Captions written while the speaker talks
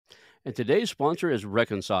And today's sponsor is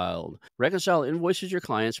Reconciled. Reconcile invoices your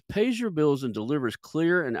clients, pays your bills, and delivers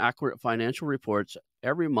clear and accurate financial reports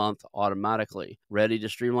every month automatically. Ready to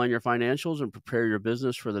streamline your financials and prepare your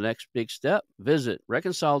business for the next big step? Visit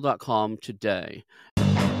reconcile.com today.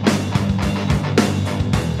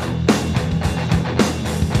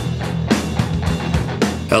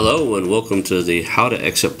 Hello and welcome to the How to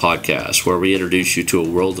Exit podcast, where we introduce you to a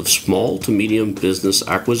world of small to medium business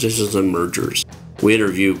acquisitions and mergers. We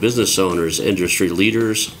interview business owners, industry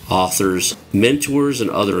leaders, authors, mentors,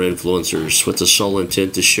 and other influencers with the sole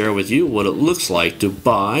intent to share with you what it looks like to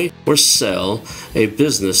buy or sell a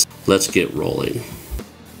business. Let's get rolling.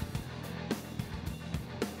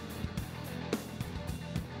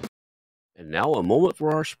 And now a moment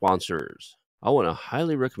for our sponsors. I want to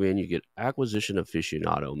highly recommend you get Acquisition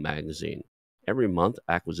Aficionado magazine. Every month,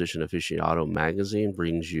 Acquisition Aficionado magazine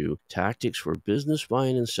brings you tactics for business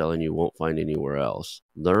buying and selling you won't find anywhere else.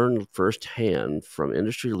 Learn firsthand from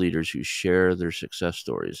industry leaders who share their success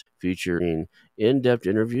stories, featuring in-depth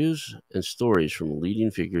interviews and stories from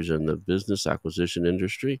leading figures in the business acquisition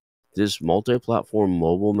industry. This multi-platform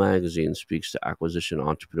mobile magazine speaks to acquisition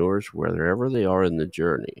entrepreneurs wherever they are in the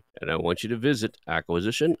journey. And I want you to visit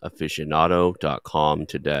acquisitionaficionado.com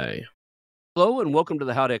today. Hello and welcome to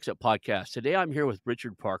the How to Exit podcast. Today I'm here with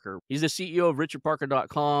Richard Parker. He's the CEO of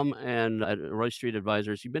richardparker.com and at Roy Street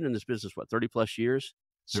Advisors. You've been in this business, 30 plus years?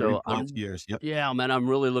 30 plus years, yep. Yeah, man, I'm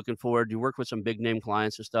really looking forward. You work with some big name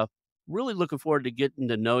clients and stuff. Really looking forward to getting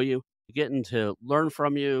to know you, getting to learn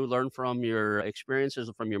from you, learn from your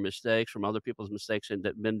experiences, from your mistakes, from other people's mistakes that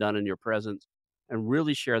have been done in your presence, and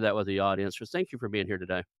really share that with the audience. So thank you for being here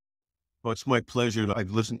today. Well, it's my pleasure.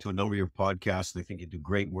 I've listened to a number of your podcasts. I think you do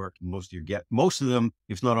great work. Most of them,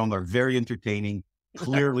 if not all, are very entertaining.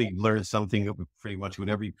 Clearly learn something pretty much with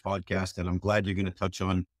every podcast. And I'm glad you're going to touch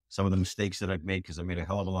on some of the mistakes that I've made, because I made a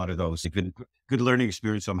hell of a lot of those. It's been a good learning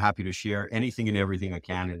experience. So I'm happy to share anything and everything I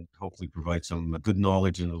can and hopefully provide some good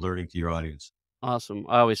knowledge and learning to your audience. Awesome.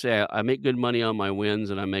 I always say I make good money on my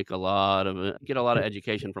wins, and I make get a lot of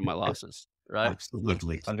education from my losses, right?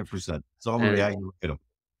 Absolutely. 100%. It's all the way I look at them.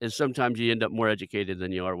 And sometimes you end up more educated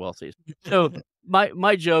than you are wealthy. So my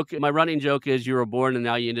running joke is you were born and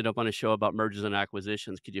now you ended up on a show about mergers and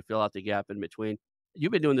acquisitions. Could you fill out the gap in between?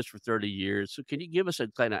 You've been doing this for 30 years. So can you give us a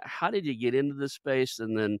kind of, how did you get into this space?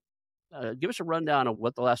 And then give us a rundown of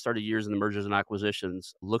what the last 30 years in the mergers and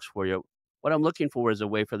acquisitions looks for you. What I'm looking for is a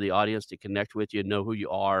way for the audience to connect with you, know who you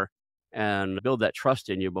are, and build that trust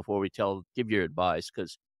in you before we give your advice.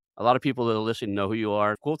 Because a lot of people that are listening know who you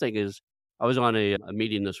are. Cool thing is, I was on a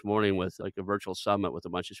meeting this morning with like a virtual summit with a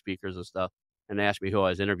bunch of speakers and stuff. And they asked me who I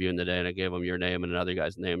was interviewing today, and I gave them your name and another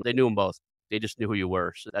guy's name. They knew them both. They just knew who you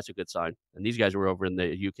were. So that's a good sign. And these guys were over in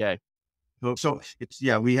the UK. So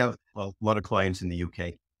we have a lot of clients in the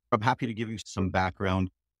UK. I'm happy to give you some background.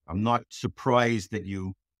 I'm not surprised that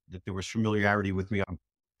there was familiarity with me. I'm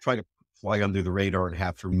trying to fly under the radar and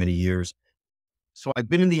have for many years. So I've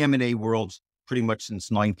been in the M&A world pretty much since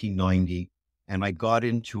 1990, and I got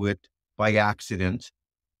into it by accident.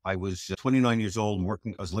 I was 29 years old I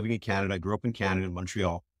was living in Canada. I grew up in Canada, in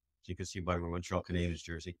Montreal. So you can see by my Montreal Canadiens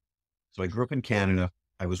jersey. So I grew up in Canada.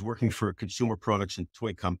 I was working for a consumer products and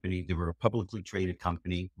toy company. They were a publicly traded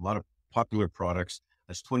company, a lot of popular products.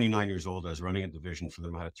 I was 29 years old. I was running a division for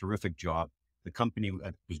them. I had a terrific job. The company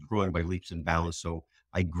was growing by leaps and bounds. So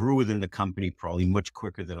I grew within the company probably much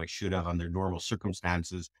quicker than I should have under normal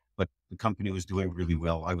circumstances, but the company was doing really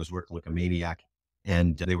well. I was working like a maniac.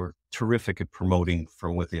 And they were terrific at promoting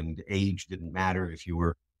from within. The age didn't matter. If you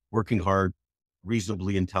were working hard,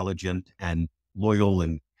 reasonably intelligent and loyal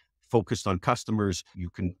and focused on customers,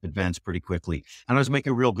 you can advance pretty quickly. And I was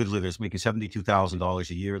making a real good living. I was making $72,000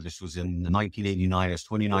 a year. This was in 1989. I was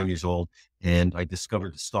 29 years old, and I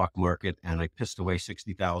discovered the stock market, and I pissed away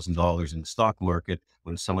 $60,000 in the stock market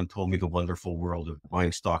when someone told me the wonderful world of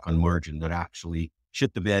buying stock on margin that actually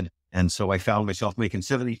shit the bed. And so I found myself making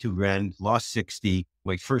 72 grand, lost 60.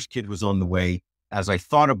 My first kid was on the way. As I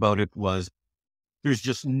thought about it there's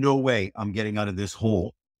just no way I'm getting out of this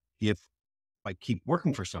hole if I keep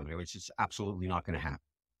working for somebody. It's just absolutely not going to happen.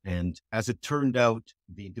 And as it turned out,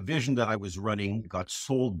 the division that I was running got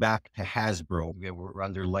sold back to Hasbro. We were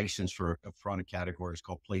under license for a product category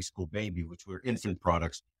called Play School Baby, which were infant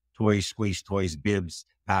products, toys, squeeze toys, bibs,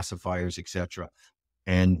 pacifiers, etc.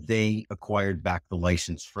 And they acquired back the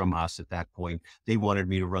license from us at that point. They wanted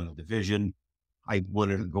me to run the division. I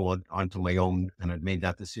wanted to go onto my own, and I'd made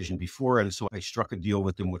that decision before. And so I struck a deal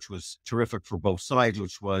with them, which was terrific for both sides,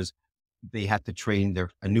 which was they had to train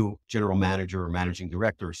a new general manager or managing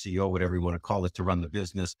director or CEO, whatever you want to call it, to run the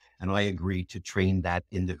business. And I agreed to train that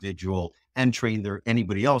individual and train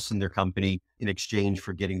anybody else in their company in exchange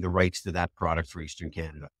for getting the rights to that product for Eastern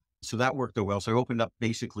Canada. So that worked out well. So I opened up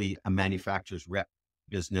basically a manufacturer's rep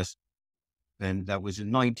business. And that was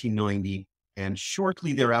in 1990. And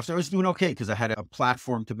shortly thereafter, I was doing okay because I had a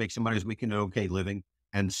platform to make some money. I was making an okay living,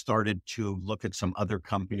 and started to look at some other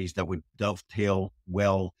companies that would dovetail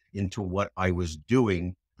well into what I was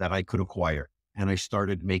doing that I could acquire. And I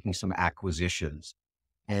started making some acquisitions.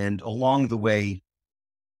 And along the way,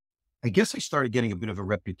 I guess I started getting a bit of a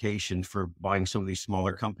reputation for buying some of these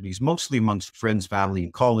smaller companies, mostly amongst friends, family,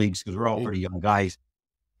 and colleagues, because we're all pretty young guys,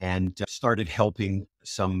 and started helping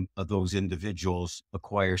some of those individuals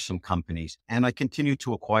acquire some companies. And I continued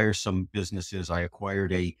to acquire some businesses. I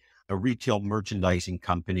acquired a retail merchandising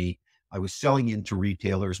company. I was selling into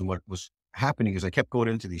retailers, and what was happening is I kept going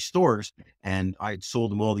into these stores, and I had sold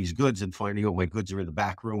them all these goods, and finding out my goods are in the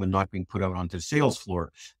back room and not being put out onto the sales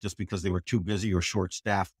floor just because they were too busy or short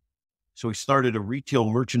staffed. So we started a retail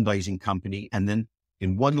merchandising company, and then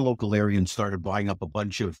in one local area, and started buying up a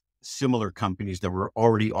bunch of similar companies that were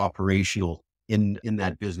already operational in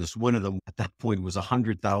that business. One of them at that point was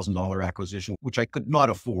 $100,000 acquisition, which I could not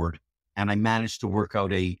afford. And I managed to work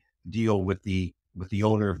out a deal with the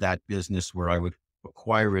owner of that business where I would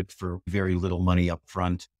acquire it for very little money up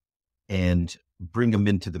front and bring him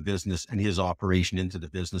into the business and his operation into the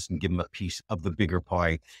business and give him a piece of the bigger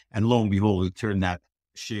pie. And lo and behold, we turned that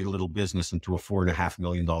shitty little business into a $4.5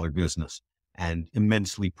 million business, and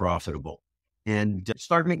immensely profitable. And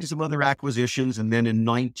started making some other acquisitions. And then in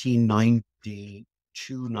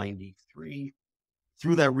 1992, 93,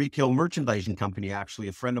 through that retail merchandising company, actually,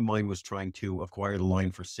 a friend of mine was trying to acquire the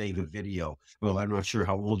line for Sega Video. Well, I'm not sure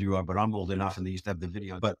how old you are, but I'm old enough, and they used to have the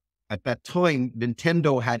video. But at that time,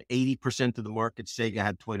 Nintendo had 80% of the market. Sega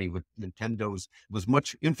had 20, but Nintendo's was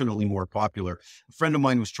infinitely more popular. A friend of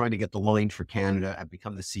mine was trying to get the line for Canada. I'd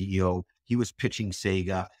become the CEO. He was pitching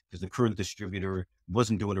Sega because the current distributor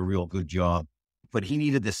wasn't doing a real good job. But he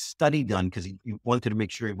needed this study done because he wanted to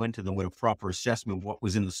make sure he went to them with a proper assessment of what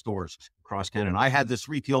was in the stores across Canada. And I had this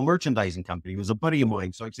retail merchandising company. He was a buddy of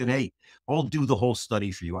mine. So I said, hey, I'll do the whole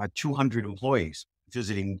study for you. I had 200 employees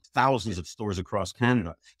visiting thousands of stores across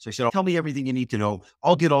Canada. So I said, tell me everything you need to know.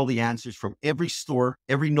 I'll get all the answers from every store,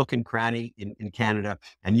 every nook and cranny in Canada.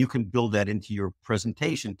 And you can build that into your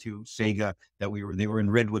presentation to Sega they were in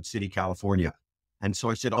Redwood City, California. And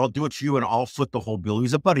so I said, I'll do it for you and I'll foot the whole bill. He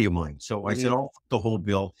was a buddy of mine. So I said, I'll foot the whole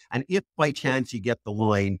bill. And if by chance you get the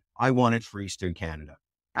line, I want it for Eastern Canada.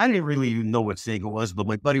 I didn't really even know what Sega was, but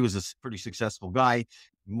my buddy was a pretty successful guy,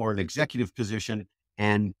 more an executive position.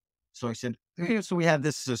 And so I said, okay, so we had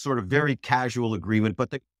this sort of very casual agreement,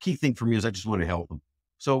 but the key thing for me is I just want to help him.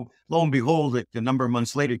 So lo and behold, a number of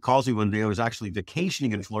months later, he calls me one day. I was actually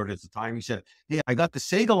vacationing in Florida at the time. He said, hey, I got the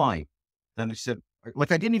Sega line. Then I said,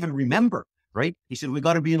 like, I didn't even remember. Right? He said, we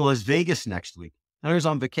got to be in Las Vegas next week. And I was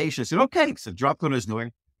on vacation. I said, okay. So dropped what I was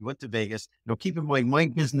doing. We went to Vegas. Now, keep in mind, my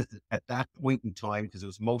business at that point in time, because it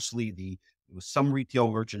was mostly it was some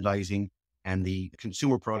retail merchandising and the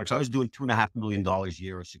consumer products. I was doing $2.5 million a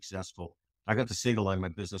year. I was successful. I got the Sega line. My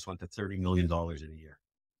business went to $30 million in a year.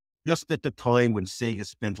 Just at the time when Sega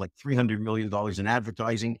spent like $300 million in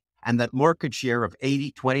advertising, and that market share of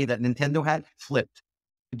 80-20 that Nintendo had flipped.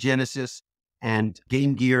 Genesis and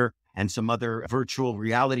Game Gear and some other virtual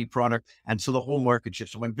reality product. And so the whole market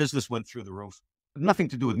shift. So my business went through the roof. Nothing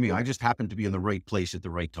to do with me. I just happened to be in the right place at the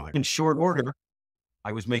right time. In short order,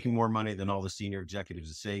 I was making more money than all the senior executives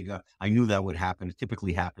at Sega. I knew that would happen. It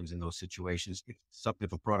typically happens in those situations.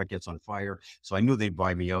 If a product gets on fire. So I knew they'd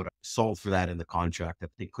buy me out. I sold for that in the contract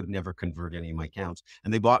that they could never convert any of my accounts.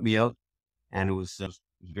 And they bought me out, and it was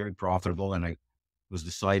very profitable. And I was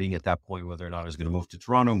deciding at that point whether or not I was going to move to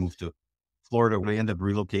Toronto, move to Florida. When I ended up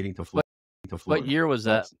relocating to Florida. What year was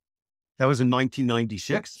that? That was in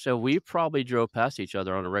 1996. So we probably drove past each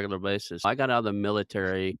other on a regular basis. I got out of the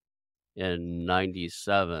military in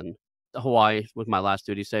 97. Hawaii was my last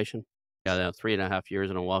duty station. Yeah, 3.5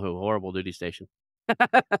 years in Oahu, horrible duty station.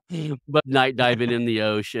 But night diving in the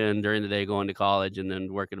ocean, during the day going to college, and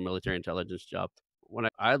then working a military intelligence job. When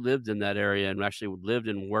I lived in that area and actually lived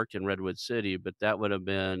and worked in Redwood City, but that would have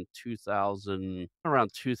been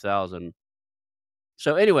around 2000.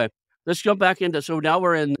 So anyway, let's jump back into, so now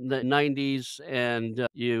we're in the 90s and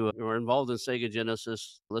you were involved in Sega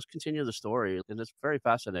Genesis. Let's continue the story, and it's very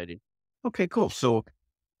fascinating. Okay, cool. So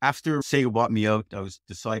after Sega bought me out, I was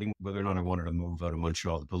deciding whether or not I wanted to move out of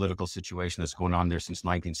Montreal. The political situation that's going on there since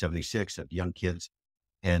 1976, I have young kids,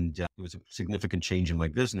 and it was a significant change in my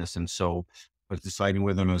business. And so I was deciding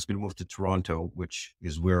whether or not I was going to move to Toronto, which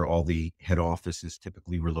is where all the head office is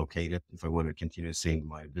typically relocated. If I want to continue seeing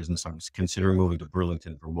my business, I was considering moving to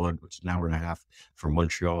Burlington, Vermont, which is an hour and a half from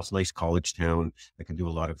Montreal. It's a nice college town. I can do a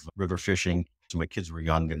lot of river fishing. So my kids were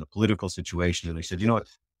young in the political situation. And I said, you know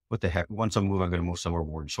what the heck? Once I move, I'm going to move somewhere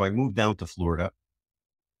warm. So I moved down to Florida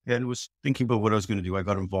and was thinking about what I was going to do. I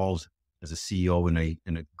got involved as a CEO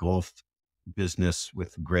in a golf business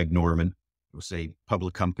with Greg Norman. It was a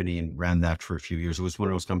public company and ran that for a few years. It was one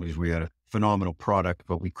of those companies where you had a phenomenal product,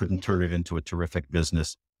 but we couldn't turn it into a terrific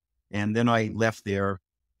business. And then I left there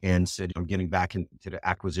and said, I'm getting back into the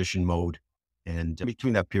acquisition mode. And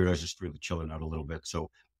between that period, I was just really chilling out a little bit. So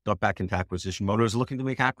got back into acquisition mode. I was looking to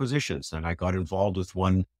make acquisitions, and I got involved with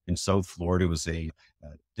one in South Florida. It was a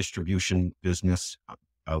distribution business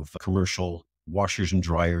of commercial washers and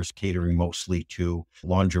dryers, catering mostly to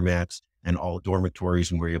laundromats and all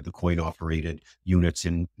dormitories, and where you have the coin operated units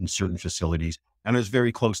in certain facilities. And I was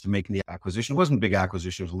very close to making the acquisition. It wasn't a big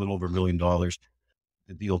acquisition. It was a little over $1 million.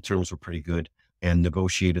 The deal terms were pretty good, and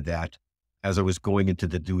negotiated that. As I was going into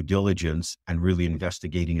the due diligence and really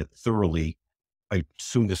investigating it thoroughly, I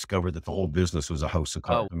soon discovered that the whole business was a house of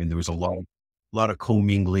cards. Oh, I mean, there was a lot of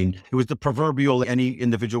commingling. It was the proverbial, any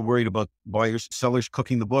individual worried about buyers, sellers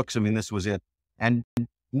cooking the books. I mean, this was it. And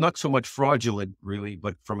not so much fraudulent really,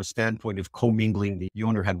 but from a standpoint of commingling, the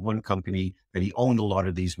owner had one company that he owned a lot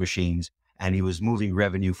of these machines, and he was moving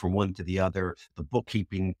revenue from one to the other. The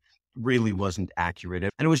bookkeeping really wasn't accurate,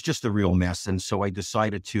 and it was just a real mess. And so I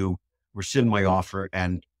decided to rescind my offer.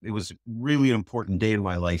 And it was really an important day in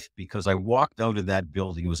my life, because I walked out of that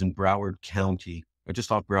building. It was in Broward County, or just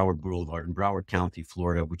off Broward Boulevard in Broward County,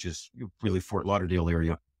 Florida, which is really Fort Lauderdale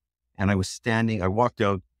area. And I walked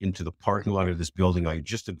out into the parking lot of this building. I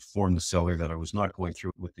just informed the seller that I was not going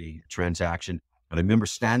through with the transaction. And I remember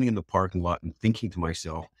standing in the parking lot and thinking to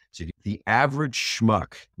myself, the average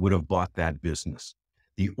schmuck would have bought that business.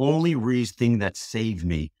 The only thing that saved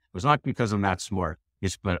me was not because I'm that smart.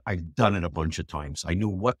 But I've done it a bunch of times. I knew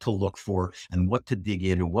what to look for and what to dig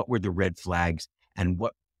in and what were the red flags and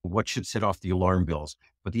what should set off the alarm bells.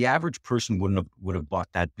 But the average person would have bought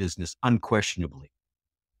that business unquestionably.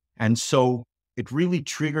 And so it really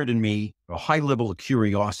triggered in me a high level of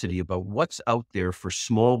curiosity about what's out there for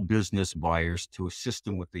small business buyers to assist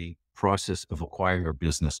them with the process of acquiring a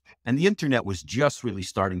business. And the internet was just really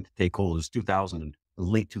starting to take hold. It was 2000,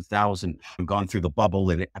 late 2000, I've gone through the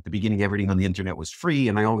bubble, and at the beginning, everything on the internet was free.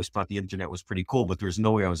 And I always thought the internet was pretty cool, but there's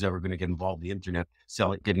no way I was ever going to get involved in the internet,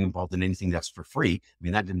 getting involved in anything that's for free. I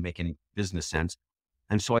mean, that didn't make any business sense.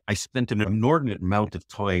 And so I spent an inordinate amount of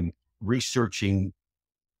time researching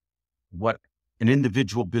what an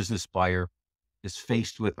individual business buyer is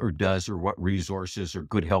faced with or does, or what resources or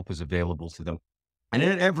good help is available to them. And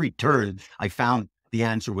at every turn, I found the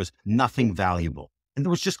answer was nothing valuable. And there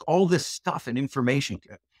was just all this stuff and information.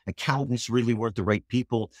 Accountants really weren't the right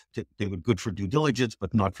people. They were good for due diligence,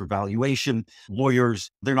 but not for valuation.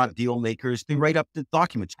 Lawyers, they're not deal makers. They write up the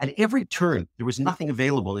documents. At every turn, there was nothing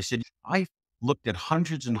available. They said, I looked at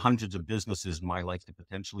hundreds and hundreds of businesses in my life to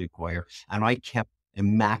potentially acquire, and I kept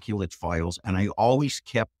immaculate files. And I always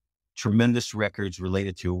kept tremendous records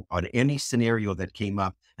related to on any scenario that came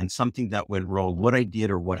up and something that went wrong, what I did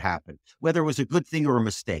or what happened, whether it was a good thing or a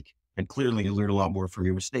mistake. And clearly you learn a lot more from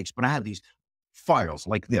your mistakes. But I had these files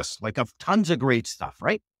like this, like of tons of great stuff,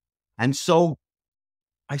 right? And so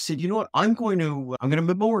I said, you know what, I'm going to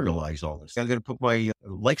memorialize all this. I'm going to put my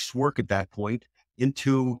life's work at that point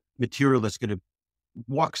into material that's going to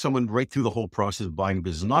walk someone right through the whole process of buying a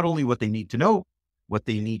business. Not only what they need to know, what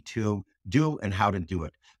they need to do and how to do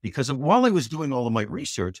it. Because while I was doing all of my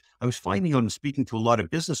research, I was finding out and speaking to a lot of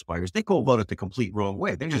business buyers, they go about it the complete wrong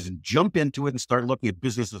way. They just jump into it and start looking at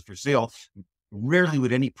businesses for sale, rarely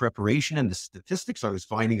with any preparation. And the statistics I was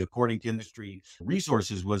finding, according to industry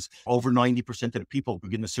resources, was over 90% of the people who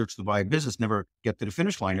begin to search to buy a business never get to the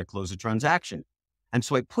finish line or close a transaction. And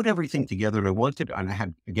so I put everything together, and I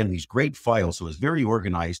had, again, these great files. So it was very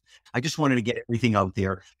organized. I just wanted to get everything out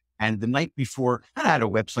there. And the night before, I had a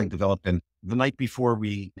website developed, and the night before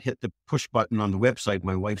we hit the push button on the website,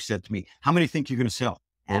 my wife said to me, how many think you're going to sell?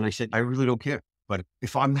 And I said, I really don't care. But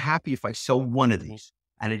if I'm happy if I sell one of these,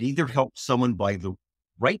 and it either helps someone buy the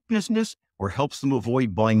right business or helps them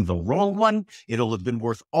avoid buying the wrong one, it'll have been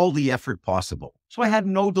worth all the effort possible. So I had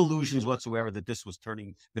no delusions whatsoever that this was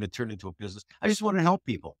going to turn into a business. I just wanted to help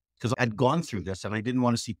people because I'd gone through this and I didn't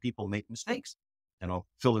want to see people make mistakes. And I'll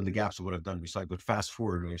fill in the gaps of what I've done besides, but fast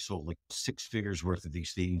forward, I sold like 6 figures worth of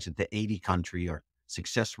these things into 80 countries. Our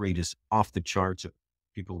success rate is off the charts of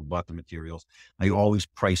people who bought the materials. I always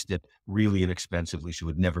priced it really inexpensively, so it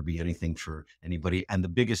would never be anything for anybody. And the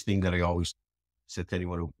biggest thing that I always said to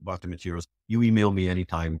anyone who bought the materials, you email me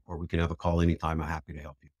anytime, or we can have a call anytime. I'm happy to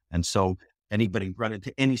help you. And so anybody run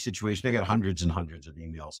into any situation, they got hundreds and hundreds of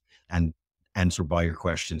emails and answer buyer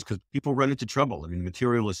questions because people run into trouble. I mean, the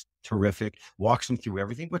material is terrific, walks them through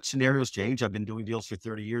everything, but scenarios change. I've been doing deals for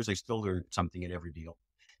 30 years. I still learn something in every deal.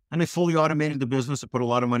 And I fully automated the business. I put a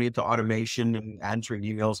lot of money into automation and answering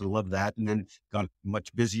emails. I love that. And then got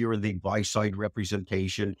much busier in the buy side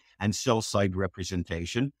representation and sell side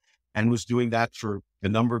representation, and was doing that for a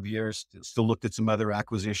number of years. Still looked at some other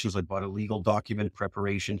acquisitions. I bought a legal document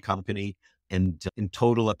preparation company. And in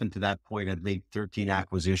total, up until that point, I'd made 13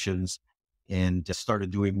 acquisitions and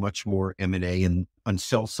started doing much more M&A and on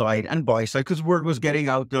sell side and buy side, because word was getting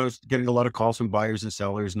out there. I was getting a lot of calls from buyers and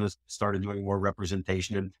sellers, and I started doing more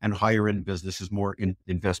representation and higher end businesses, more in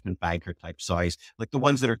investment banker type size, like the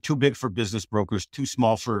ones that are too big for business brokers, too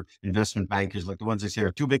small for investment bankers, like the ones I say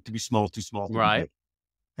are too big to be small, too small to be Right. big.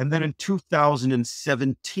 And then in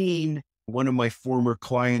 2017, one of my former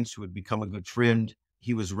clients who had become a good friend,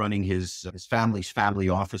 he was running his family's family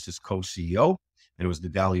office as co-CEO, and it was the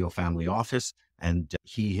Dalio family office. And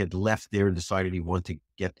he had left there and decided he wanted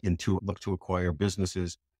to look to acquire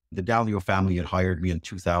businesses. The Dalio family had hired me in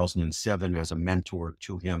 2007 as a mentor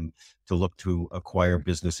to him to look to acquire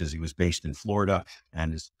businesses. He was based in Florida,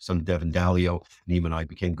 and his son, Devin Dalio, and him and I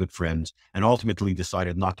became good friends, and ultimately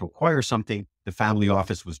decided not to acquire something. The family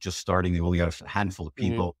office was just starting. They only had a handful of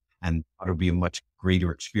people, and it would be a much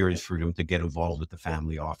greater experience for him to get involved with the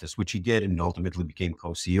family office, which he did, and ultimately became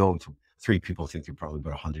co-CEO. Three people, I think they're probably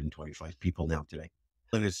about 125 people now today.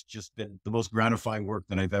 And it's just been the most gratifying work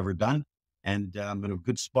that I've ever done. And I'm in a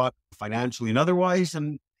good spot financially and otherwise.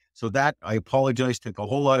 And so that, I apologize, took a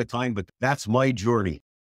whole lot of time, but that's my journey.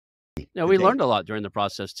 Yeah, we learned a lot during the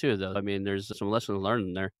process too, though. I mean, there's some lessons learned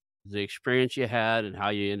in there. The experience you had and how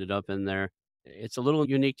you ended up in there. It's a little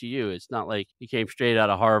unique to you. It's not like you came straight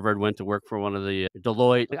out of Harvard, went to work for one of the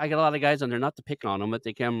Deloitte. I got a lot of guys on there, not to pick on them, but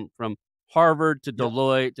they came from Harvard to Yep.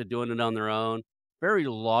 Deloitte to doing it on their own. Very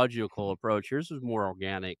logical approach. Yours was more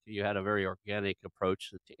organic. You had a very organic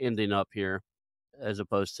approach to ending up here, as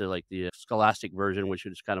opposed to like the scholastic version, which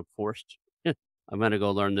was kind of forced. I'm going to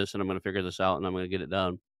go learn this and I'm going to figure this out and I'm going to get it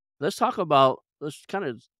done. Let's kind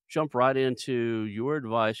of jump right into your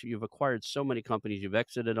advice. You've acquired so many companies, you've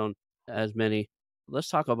exited on as many. Let's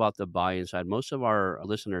talk about the buying side. Most of our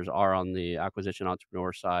listeners are on the acquisition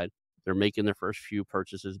entrepreneur side. They're making their first few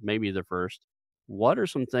purchases, maybe their first. What are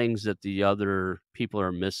some things that the other people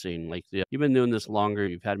are missing? You've been doing this longer,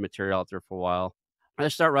 you've had material out there for a while.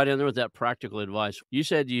 Let's start right in there with that practical advice. You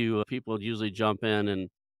said people usually jump in and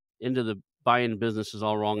into the buying business is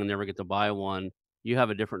all wrong and never get to buy one. You have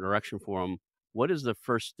a different direction for them. What is the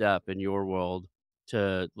first step in your world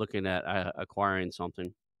to looking at acquiring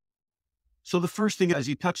something? So the first thing, as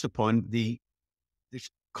you touched upon, this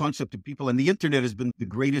concept of people, and the internet has been the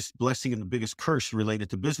greatest blessing and the biggest curse related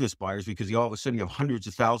to business buyers, because you all of a sudden you have hundreds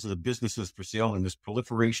of thousands of businesses for sale and this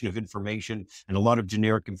proliferation of information and a lot of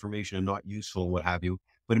generic information and not useful, what have you.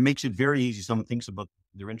 But it makes it very easy. Someone thinks about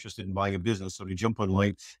they're interested in buying a business, so they jump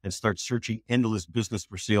online and start searching endless business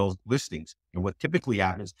for sale listings. And what typically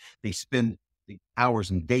happens, they spend the hours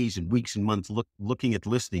and days and weeks and months looking at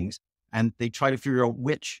listings, and they try to figure out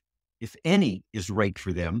which, if any, is right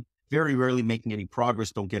for them. Very rarely making any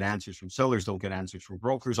progress, don't get answers from sellers, don't get answers from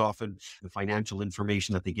brokers. Often the financial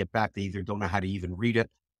information that they get back, they either don't know how to even read it,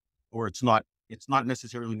 or it's not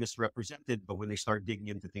necessarily misrepresented, but when they start digging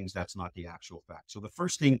into things, that's not the actual fact. So the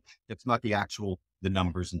first thing, that's not the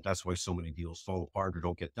numbers, and that's why so many deals fall apart or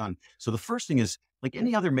don't get done. So the first thing is, like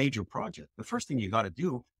any other major project, the first thing you got to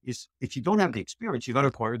do is, if you don't have the experience, you got to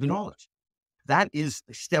acquire the knowledge. That is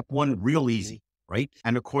step one, real easy, right?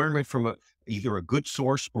 And acquiring it from either a good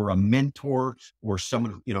source or a mentor or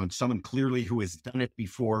someone, someone clearly who has done it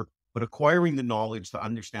before, but acquiring the knowledge to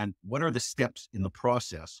understand what are the steps in the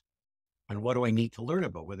process and what do I need to learn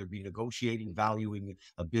about, whether it be negotiating, valuing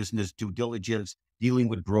a business, due diligence, dealing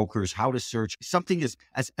with brokers, how to search. Something as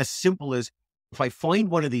simple as, if I find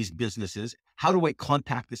one of these businesses, how do I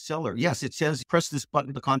contact the seller? Yes, it says press this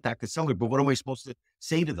button to contact the seller, but what am I supposed to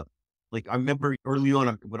say to them? Like, I remember early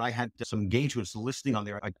on when I had some engagements, listing on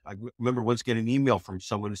there, I remember once getting an email from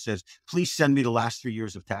someone who says, please send me the last 3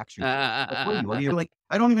 years of tax returns. Like, what are you? Like,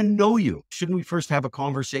 I don't even know you. Shouldn't we first have a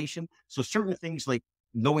conversation? So certain things, like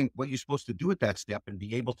knowing what you're supposed to do at that step and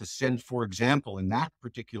be able to send, for example, in that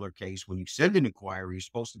particular case, when you send an inquiry, you're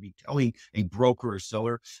supposed to be telling a broker or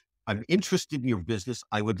seller, I'm interested in your business.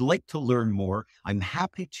 I would like to learn more. I'm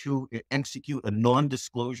happy to execute a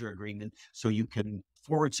non-disclosure agreement so you can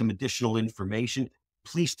forward some additional information.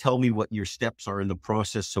 Please tell me what your steps are in the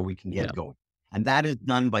process so we can get going. And that is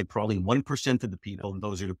done by probably 1% of the people. And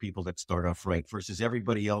those are the people that start off right versus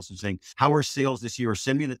everybody else is saying, how are sales this year? Or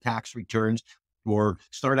send me the tax returns or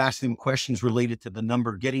start asking them questions related to the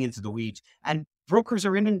number, getting into the weeds. And brokers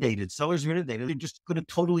are inundated, sellers are inundated. They're just going to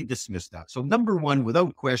totally dismiss that. So number one,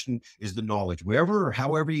 without question, is the knowledge. Wherever or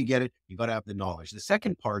however you get it, you got to have the knowledge. The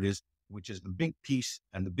second part is, which is the big piece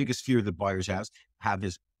and the biggest fear that buyers have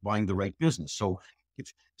is buying the right business. So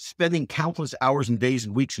it's spending countless hours and days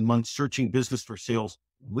and weeks and months searching business for sales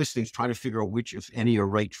listings, trying to figure out which, if any, are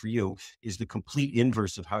right for you, is the complete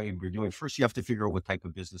inverse of how you're doing. First, you have to figure out what type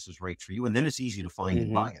of business is right for you, and then it's easy to find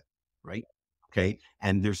and buy it, right? Okay.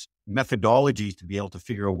 And there's methodologies to be able to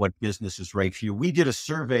figure out what business is right for you. We did a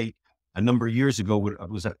survey a number of years ago. It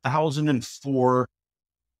was 1,004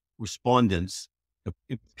 respondents,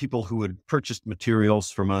 people who had purchased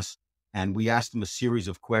materials from us. And we asked them a series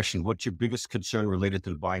of questions. What's your biggest concern related to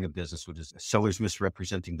the buying of business? Which is sellers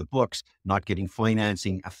misrepresenting the books, not getting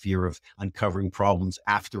financing, a fear of uncovering problems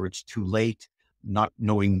after it's too late, not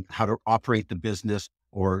knowing how to operate the business.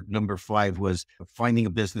 Or number 5 was finding a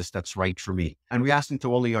business that's right for me. And we asked them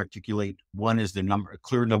to only articulate one as a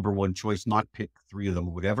clear number one choice, not pick 3 of them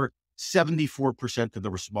or whatever. 74% of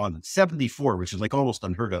the respondents, 74, which is like almost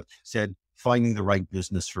unheard of, said finding the right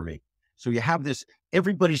business for me. So you have this,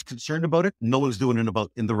 everybody's concerned about it. No one's doing it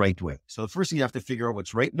in the right way. So the first thing you have to figure out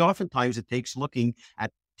what's right. And oftentimes it takes looking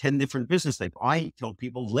at 10 different business types. I tell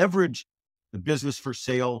people leverage the business for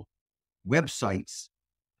sale websites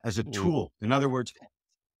as a tool. In other words,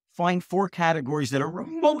 find 4 categories that are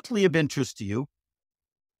remotely of interest to you,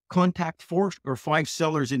 contact 4 or 5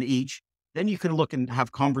 sellers in each. Then you can look and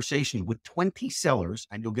have conversation with 20 sellers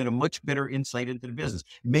and you'll get a much better insight into the business.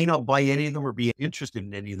 You may not buy any of them or be interested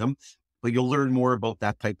in any of them, but you'll learn more about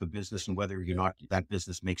that type of business and whether or not that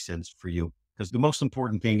business makes sense for you. Because the most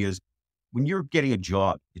important thing is when you're getting a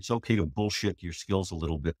job, it's okay to bullshit your skills a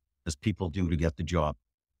little bit as people do to get the job.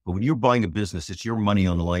 But when you're buying a business, it's your money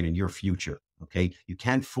on the line and your future. Okay. You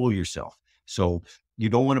can't fool yourself. So you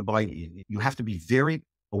don't want to buy, you have to be very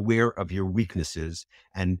aware of your weaknesses.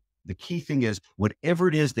 And the key thing is whatever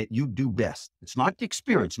it is that you do best, it's not the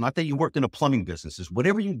experience, not that you worked in a plumbing business, it's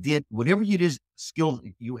whatever you did, whatever it is skill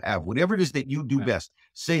you have, whatever it is that you do best,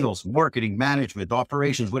 sales, marketing, management,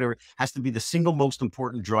 operations, whatever, has to be the single most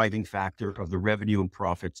important driving factor of the revenue and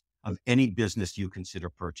profits of any business you consider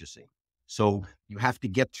purchasing. So you have to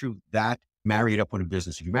get through that, marry it up with a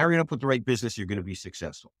business. If you marry it up with the right business, you're going to be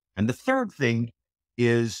successful. And the third thing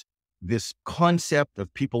is this concept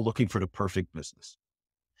of people looking for the perfect business.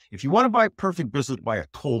 If you want to buy a perfect business, buy a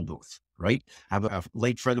toll booth, right? I have a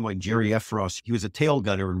late friend of mine, Jerry F. Ross. He was a tail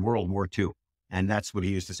gunner in World War II. And that's what he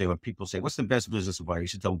used to say when people say, what's the best business to buy? He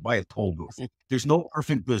said, buy a toll booth. There's no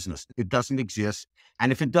perfect business. It doesn't exist.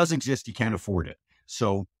 And if it does exist, you can't afford it.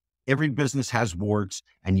 So every business has warts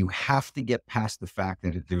and you have to get past the fact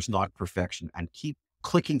that there's not perfection and keep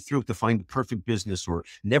clicking through to find the perfect business or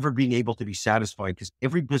never being able to be satisfied because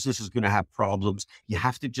every business is going to have problems. You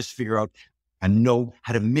have to just figure out and know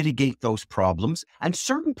how to mitigate those problems. And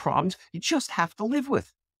certain problems you just have to live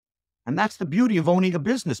with. And that's the beauty of owning a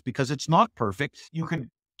business because it's not perfect. You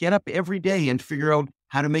can get up every day and figure out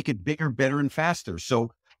how to make it bigger, better, and faster.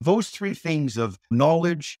 So those 3 things of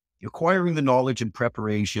knowledge, acquiring the knowledge and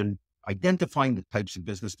preparation, identifying the types of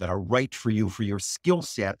business that are right for you, for your skill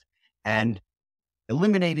set, and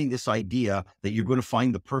eliminating this idea that you're going to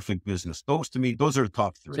find the perfect business. Those to me, those are the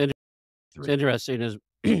top 3. It's interesting is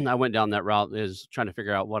I went down that route is trying to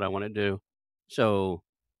figure out what I want to do. So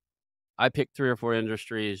I picked 3 or 4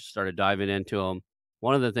 industries, started diving into them.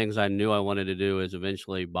 One of the things I knew I wanted to do is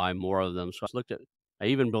eventually buy more of them. So I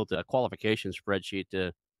even built a qualification spreadsheet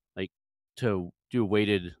to do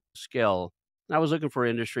weighted scale. And I was looking for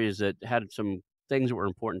industries that had some things that were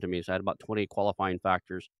important to me. So I had about 20 qualifying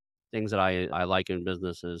factors, things that I like in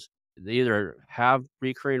businesses. They either have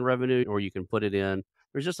recurring revenue or you can put it in.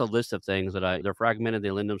 There's just a list of things that they're fragmented.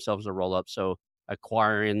 They lend themselves to roll up. So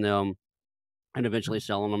acquiring them and eventually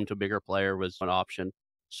selling them to a bigger player was an option.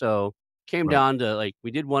 So came down to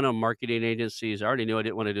we did one on marketing agencies. I already knew I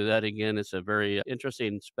didn't want to do that again. It's a very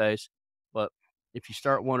interesting space, but if you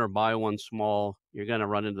start one or buy one small, you're going to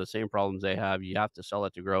run into the same problems they have. You have to sell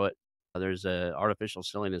it to grow it. There's artificial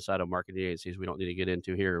selling inside of marketing agencies we don't need to get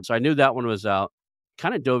into here. So I knew that one was out.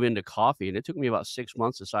 Kind of dove into coffee, and it took me about 6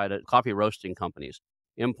 months to decide coffee roasting companies,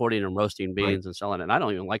 importing and roasting beans and selling it. And I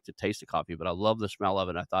don't even like the taste of coffee, but I love the smell of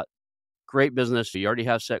it. I thought, great business. You already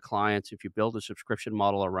have set clients. If you build a subscription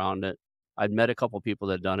model around it, I'd met a couple of people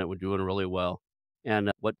that had done it, were doing really well.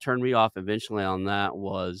 And what turned me off eventually on that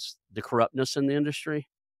was the corruptness in the industry.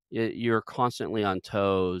 You're constantly on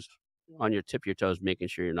toes. on your tip of your toes, making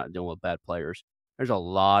sure you're not dealing with bad players. There's a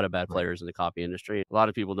lot of bad Right. players in the copy industry. A lot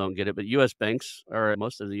of people don't get it, but U.S. banks or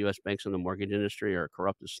most of the U.S. banks in the mortgage industry are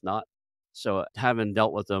corrupt as snot. So having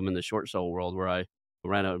dealt with them in the short sale world where I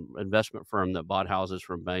ran an investment firm that bought houses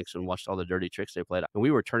from banks and watched all the dirty tricks they played, and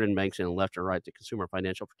we were turning banks in left and right, the Consumer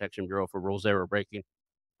Financial Protection Bureau, for rules they were breaking.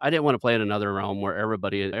 I didn't want to play in another realm where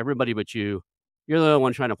everybody but you're the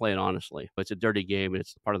one trying to play it honestly. It's a dirty game.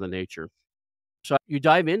 It's part of the nature. So you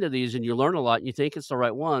dive into these and you learn a lot and you think it's the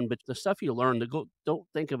right one, but the stuff you learn, don't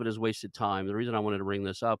think of it as wasted time. The reason I wanted to bring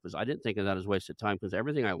this up is I didn't think of that as wasted time because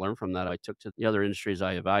everything I learned from that, I took to the other industries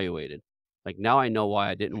I evaluated. Like now I know why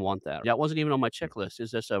I didn't want that. That wasn't even on my checklist. Is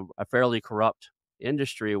this a fairly corrupt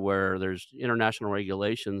industry where there's international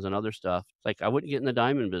regulations and other stuff? Like I wouldn't get in the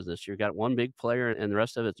diamond business. You got one big player and the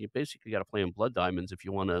rest of it, you basically got to play in blood diamonds if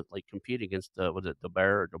you want to like compete against the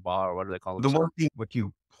bear or the bar or what do they call The themselves? one thing, what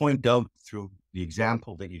you point out through the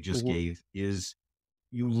example that you just Mhm. gave is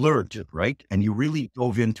you learned it, right? And you really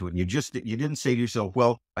dove into it. And you didn't say to yourself,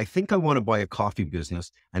 well, I think I want to buy a coffee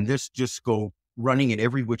business and this just go running in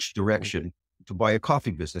every which direction to buy a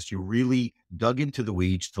coffee business. You really dug into the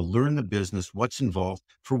weeds to learn the business, what's involved.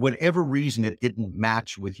 For whatever reason, it didn't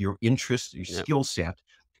match with your interests, your Yeah. skill set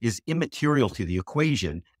is immaterial to the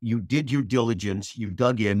equation. You did your diligence, you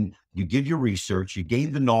dug in, you did your research, you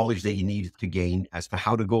gained the knowledge that you needed to gain as to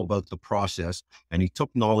how to go about the process. And you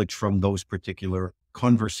took knowledge from those particular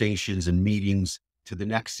conversations and meetings to the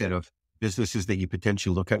next set of businesses that you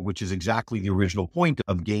potentially look at, which is exactly the original point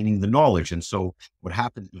of gaining the knowledge. And so what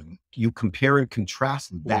happens, you compare and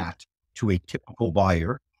contrast Mhm. that to a typical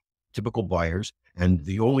buyers. And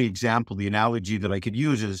the only example, the analogy that I could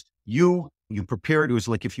use is you prepared. It was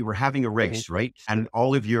like if you were having a Mhm. race, right? And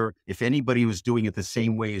if anybody was doing it the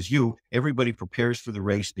same way as you, everybody prepares for the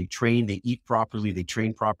race. They train, they eat properly, they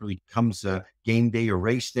train properly. Comes game day or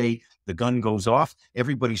race day, the gun goes off,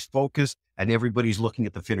 everybody's focused and everybody's looking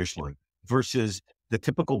at the finish line versus the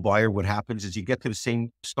typical buyer. What happens is you get to the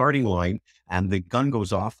same starting line and the gun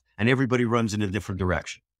goes off and everybody runs in a different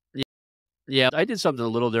direction. Yeah, I did something a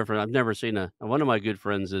little different. I've never seen one of my good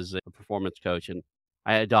friends is a performance coach, and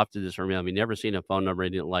I adopted this from him. He never seen a phone number he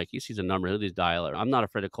didn't like. He sees a number, he'll just dial it. I'm not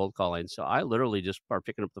afraid of cold calling. So I literally just start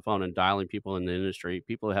picking up the phone and dialing people in the industry,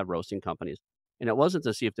 people who have roasting companies. And it wasn't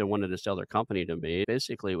to see if they wanted to sell their company to me.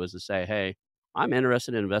 Basically, it was to say, hey, I'm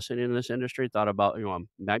interested in investing in this industry. Thought about, I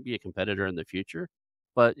might be a competitor in the future,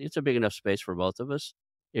 but it's a big enough space for both of us.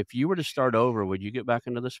 If you were to start over, would you get back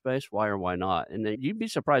into the space? Why or why not? And then you'd be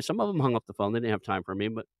surprised. Some of them hung up the phone. They didn't have time for me,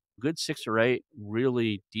 but good 6 or 8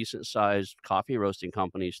 really decent sized coffee roasting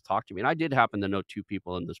companies talked to me. And I did happen to know 2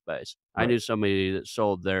 people in the space. I Right. knew somebody that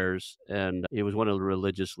sold theirs, and he was one of the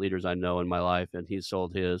religious leaders I know in my life, and he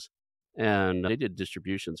sold his. And they did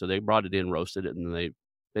distribution. So they brought it in, roasted it, and they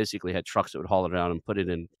basically had trucks that would haul it around and put it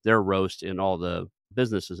in their roast in all the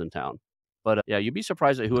businesses in town. But, yeah, you'd be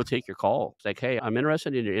surprised at who will take your call. It's like, "Hey, I'm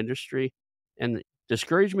interested in your industry," and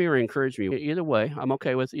discourage me or encourage me. Either way, I'm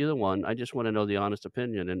okay with either one. I just wanna know the honest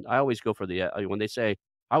opinion, and I always go for when they say,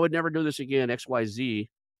 "I would never do this again, XYZ,"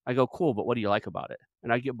 I go, "Cool, but what do you like about it?"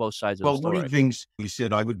 And I get both sides of the Well, one of story. the things you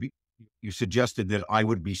said, you suggested that I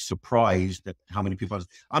would be surprised at how many people.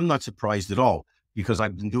 I'm not surprised at all because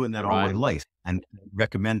I've been doing that all my Right. life and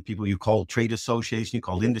recommend people. You call trade association, you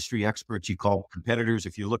call industry experts, you call competitors.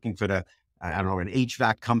 If you're looking for I don't know, an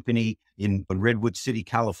HVAC company in Redwood City,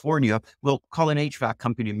 California, well, call an HVAC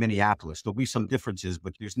company in Minneapolis. There'll be some differences,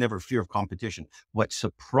 but there's never fear of competition. What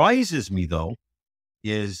surprises me though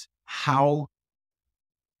is how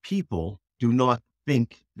people do not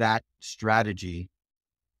think that strategy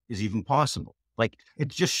is even possible. Like it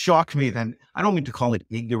just shocked me. Then I don't mean to call it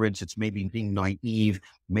ignorance. It's maybe being naive.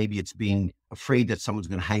 Maybe it's being afraid that someone's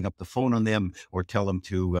going to hang up the phone on them or tell them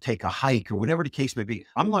to take a hike or whatever the case may be.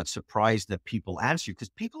 I'm not surprised that people answer because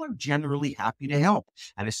people are generally happy to help.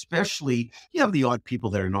 And especially you have the odd people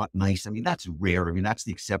that are not nice. I mean, that's rare. I mean, that's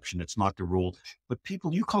the exception. It's not the rule. But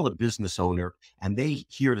people you call a business owner and they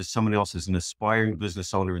hear that someone else is an aspiring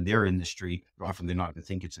business owner in their industry, often they're not going to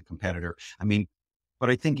think it's a competitor. I mean, but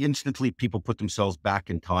I think instantly people put themselves back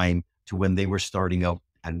in time to when they were starting out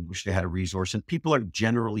and wish they had a resource. And people are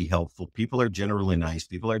generally helpful. People are generally nice.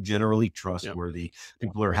 People are generally Yep. trustworthy.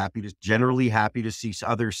 People are generally happy to see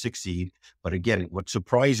others succeed. But again, what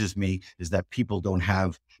surprises me is that people don't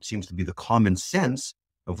have, seems to be the common sense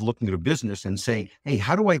of looking at a business and saying, hey,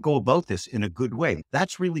 how do I go about this in a good way?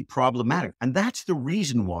 That's really problematic. And that's the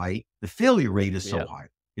reason why the failure rate is so Yep. high,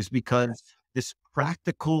 is because this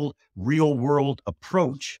practical, real world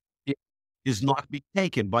approach Yeah. is not being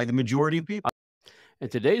taken by the majority of people. And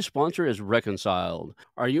today's sponsor is Reconciled.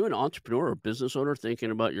 Are you an entrepreneur or business owner thinking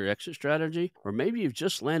about your exit strategy? Or maybe you've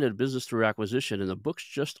just landed a business through acquisition and the books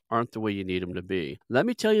just aren't the way you need them to be. Let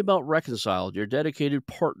me tell you about Reconciled, your dedicated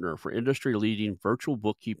partner for industry-leading virtual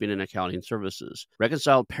bookkeeping and accounting services.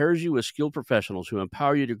 Reconciled pairs you with skilled professionals who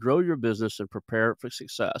empower you to grow your business and prepare it for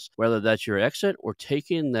success, whether that's your exit or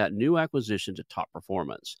taking that new acquisition to top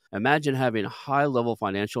performance. Imagine having high-level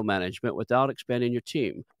financial management without expanding your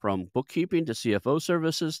team. From bookkeeping to CFO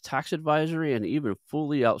services, tax advisory, and even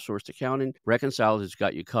fully outsourced accounting, Reconciled has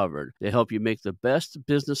got you covered. They help you make the best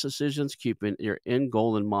business decisions, keeping your end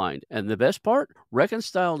goal in mind. And the best part?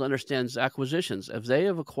 Reconciled understands acquisitions, as they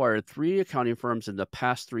have acquired 3 accounting firms in the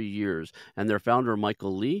past 3 years, and their founder,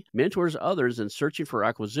 Michael Lee, mentors others in searching for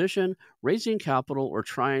acquisition, raising capital, or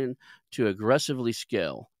trying to aggressively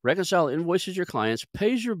scale. Reconcile invoices your clients,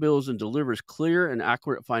 pays your bills, and delivers clear and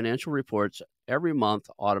accurate financial reports every month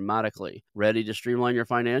automatically. Ready to streamline your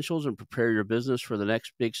financials and prepare your business for the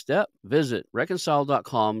next big step? Visit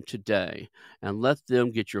reconcile.com today and let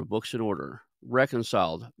them get your books in order.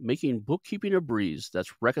 Reconciled, making bookkeeping a breeze.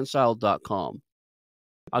 That's reconciled.com.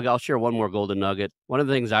 I'll share one more golden nugget. One of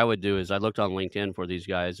the things I would do is I looked on LinkedIn for these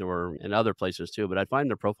guys, or in other places too, but I'd find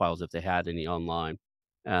their profiles if they had any online.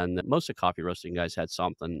 And most of the coffee roasting guys had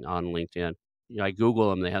something on LinkedIn. I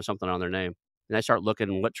Google them, they have something on their name. And I start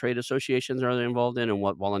looking what trade associations are they involved in and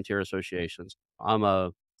what volunteer associations. I'm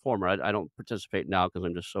a former, I don't participate now because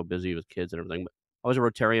I'm just so busy with kids and everything, but I was a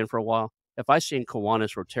Rotarian for a while. If I seen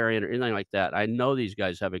Kiwanis, Rotarian, or anything like that, I know these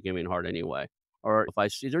guys have a giving heart anyway. Or if I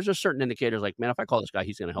see, there's just certain indicators like, man, if I call this guy,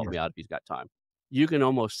 he's going to help me out if he's got time. You can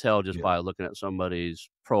almost tell just by looking at somebody's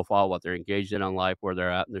profile, what they're engaged in life, where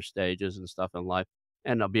they're at in their stages and stuff in life.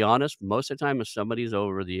 And I'll be honest, most of the time, if somebody's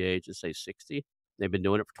over the age of, say, 60, they've been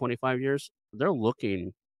doing it for 25 years, they're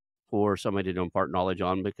looking for somebody to impart knowledge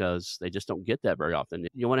on because they just don't get that very often.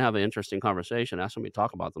 You want to have an interesting conversation, ask somebody to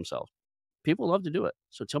talk about themselves. People love to do it.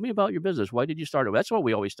 So tell me about your business. Why did you start it? That's what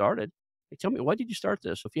we always started. Hey, tell me, why did you start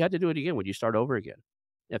this? If you had to do it again, would you start over again?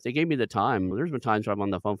 If they gave me the time, there's been times where I'm on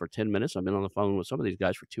the phone for 10 minutes. I've been on the phone with some of these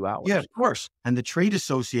guys for 2 hours. Yeah, of course. And the trade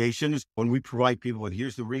associations, when we provide people with,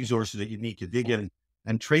 here's the resources that you need to dig in.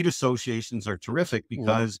 And trade associations are terrific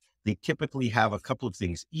because they typically have a couple of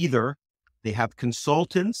things. Either they have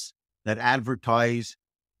consultants that advertise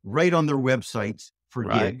right on their websites for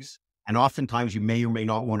gigs. And oftentimes you may or may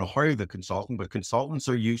not want to hire the consultant, but consultants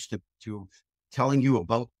are used to telling you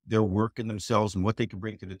about their work and themselves and what they can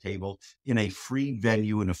bring to the table in a free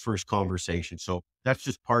venue in a first conversation. So that's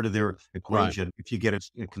just part of their equation. If you get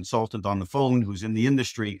a consultant on the phone who's in the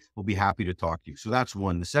industry, we'll be happy to talk to you. So that's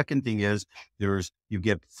one. The second thing is you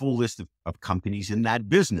get full list of companies in that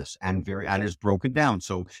business and it's broken down.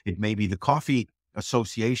 So it may be the coffee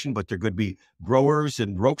association, but there could be growers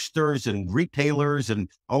and roasters and retailers and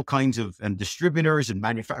all kinds of, and distributors and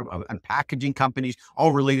manufacturing and packaging companies,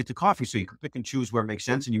 all related to coffee. So you can pick and choose where it makes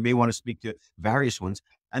sense. And you may want to speak to various ones.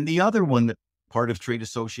 And the other one, that part of trade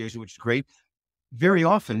association, which is great, very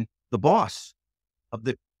often the boss of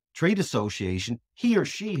the trade association, he or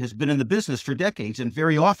she has been in the business for decades. And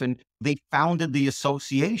very often they founded the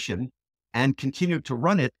association and continued to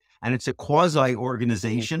run it. And it's a quasi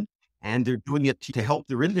organization. And they're doing it to help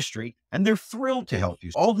their industry, and they're thrilled to help you.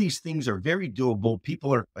 All these things are very doable.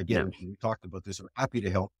 People are, again, we talked about this, are happy to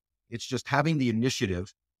help. It's just having the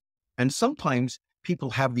initiative. And sometimes people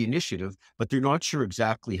have the initiative, but they're not sure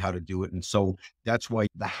exactly how to do it. And so that's why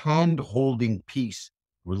the hand-holding piece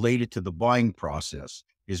related to the buying process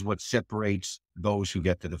is what separates those who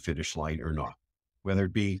get to the finish line or not. Whether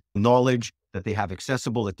it be knowledge that they have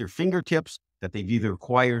accessible at their fingertips, that they've either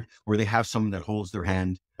acquired, or they have someone that holds their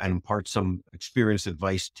hand and imparts some experienced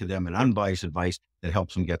advice to them and unbiased advice that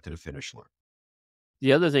helps them get to the finish line.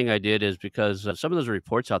 The other thing I did is because some of those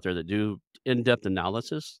reports out there that do in-depth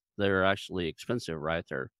analysis, they're actually expensive, right?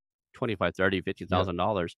 They're $25,000, $30,000,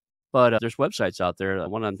 $50,000. But there's websites out there. The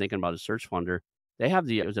one I'm thinking about is Search Funder. They have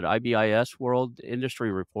is it IBIS World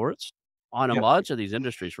Industry Reports on a bunch of these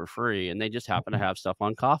industries for free. And they just happen to have stuff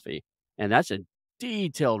on coffee. And that's a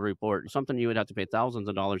detailed report, something you would have to pay thousands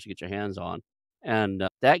of dollars to get your hands on. And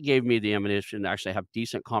that gave me the ammunition to actually have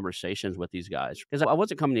decent conversations with these guys, because I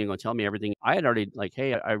wasn't coming in and going to tell me everything. I had already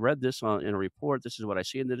hey, I read this in a report. This is what I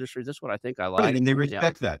see in the industry. This is what I think I like. Right, and they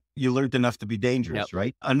respect that. You learned enough to be dangerous,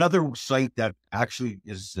 right? Another site that actually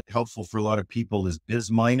is helpful for a lot of people is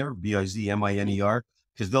BizMiner, BIZMINER.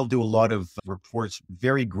 Because they'll do a lot of reports,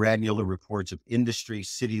 very granular reports of industry,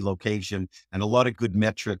 city, location, and a lot of good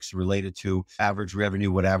metrics related to average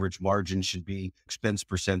revenue, what average margin should be, expense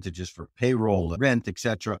percentages for payroll, rent,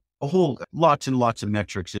 etc. a whole lots and lots of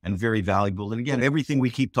metrics and very valuable. And again, everything we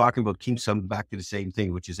keep talking about keeps coming back to the same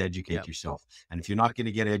thing, which is educate yourself. And if you're not going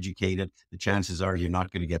to get educated, the chances are you're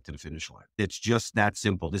not going to get to the finish line. It's just that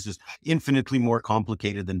simple. This is infinitely more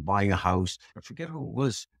complicated than buying a house. I forget who it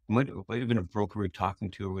was. Might have been a broker we were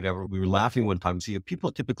talking to or whatever. We were laughing one time. See,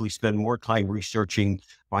 people typically spend more time researching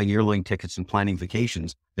buying airline tickets and planning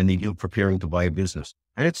vacations than they do preparing to buy a business.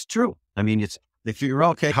 And it's true. I mean, they figure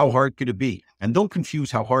out, okay, how hard could it be? And don't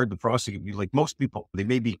confuse how hard the process could be. Like most people, they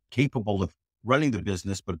may be capable of running the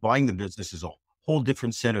business, but buying the business is a whole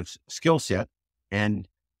different set of skill set. And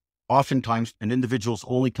oftentimes an individual's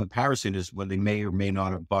only comparison is when they may or may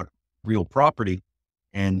not have bought real property.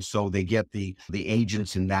 And so they get the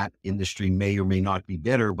agents in that industry may or may not be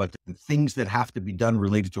better, but the things that have to be done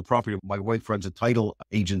related to a property. My wife runs a title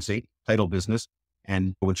agency, title business.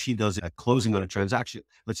 And when she does a closing on a transaction,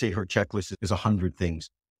 let's say her checklist is 100 things,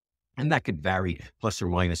 and that could vary plus or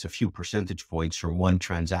minus a few percentage points from one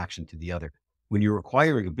transaction to the other. When you're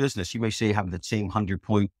acquiring a business, you may say you have that same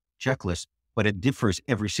 100-point checklist, but it differs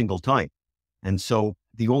every single time. And so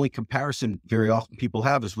the only comparison very often people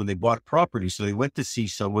have is when they bought property. So they went to see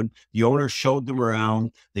someone, the owner showed them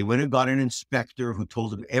around, they went and got an inspector who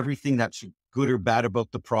told them everything that's good or bad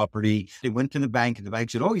about the property. They went to the bank and the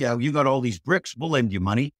bank said, oh yeah, you got all these bricks, we'll lend you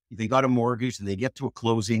money. They got a mortgage and they get to a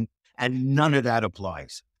closing and none of that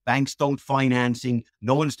applies. Banks don't financing.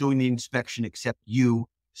 No one's doing the inspection except you.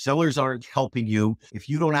 Sellers aren't helping you. If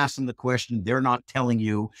you don't ask them the question, they're not telling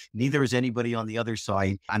you. Neither is anybody on the other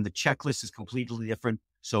side. And the checklist is completely different.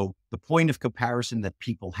 So the point of comparison that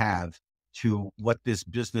people have to what this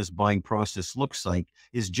business buying process looks like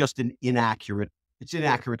is just inaccurate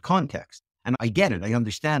context. And I get it. I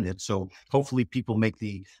understand it. So hopefully people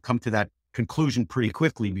come to that conclusion pretty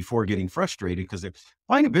quickly before getting frustrated, because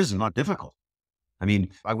buying a business is not difficult. I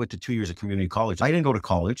mean, I went to 2 years of community college. I didn't go to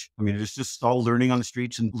college. I mean, it's just all learning on the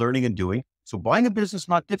streets and learning and doing. So buying a business is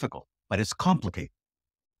not difficult, but it's complicated.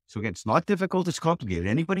 So again, it's not difficult. It's complicated.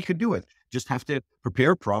 Anybody could do it. Just have to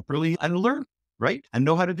prepare properly and learn, right? And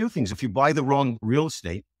know how to do things. If you buy the wrong real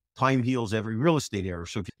estate, time heals every real estate error.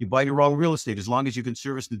 So if you buy the wrong real estate, as long as you can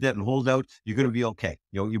service the debt and hold out, you're going to be okay.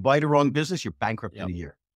 You buy the wrong business, you're bankrupt in a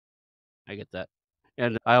year. I get that.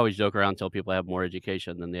 And I always joke around, tell people I have more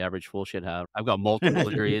education than the average fool should have. I've got multiple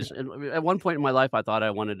degrees. And at one point in my life, I thought I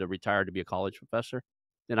wanted to retire to be a college professor.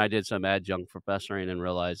 Then I did some adjunct professoring and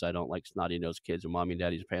realized I don't like snotty-nosed kids and mommy and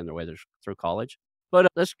daddy's paying their way through college. But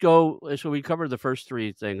let's go. So we covered the first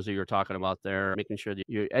three things that you were talking about there, making sure that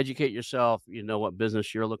you educate yourself, you know what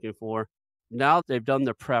business you're looking for. Now they've done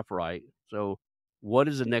the prep right. So what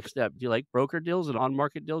is the next step? Do you like broker deals and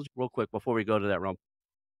on-market deals? Real quick, before we go to that realm.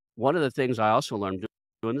 One of the things I also learned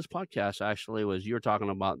doing this podcast actually was you were talking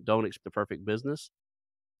about don't expect the perfect business.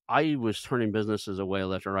 I was turning businesses away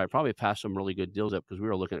left and right, probably passed some really good deals up because we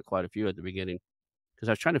were looking at quite a few at the beginning because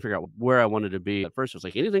I was trying to figure out where I wanted to be. At first, it was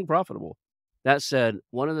like anything profitable. That said,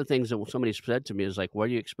 one of the things that somebody said to me is like, why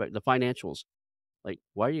do you expect the financials? Like,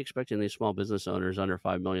 why are you expecting these small business owners under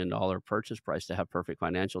 $5 million purchase price to have perfect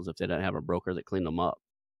financials if they don't have a broker that cleaned them up?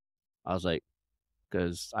 I was like,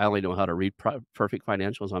 because I only know how to read perfect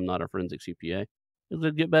financials. I'm not a forensic CPA.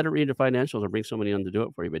 They'll get better at reading financials or bring somebody on to do it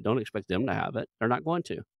for you, but don't expect them to have it. They're not going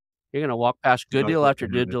to. You're going to walk past good deal after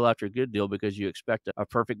good deal after good deal because you expect a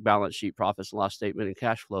perfect balance sheet, profits and loss statement, and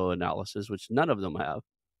cash flow analysis, which none of them have,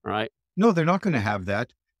 right? No, they're not going to have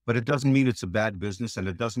that, but it doesn't mean it's a bad business, and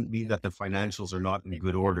it doesn't mean that the financials are not in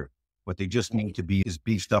good order. What they just need to be is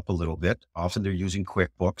beefed up a little bit. Often they're using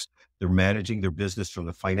QuickBooks. They're managing their business from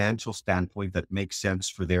the financial standpoint that makes sense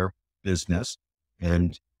for their business.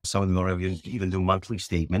 And some of them don't even do monthly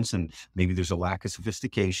statements, and maybe there's a lack of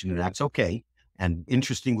sophistication, and that's okay. And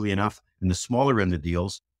interestingly enough, in the smaller end of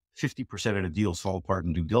deals, 50% of the deals fall apart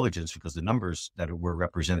in due diligence because the numbers that were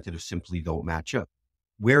represented simply don't match up.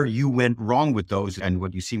 Where you went wrong with those, and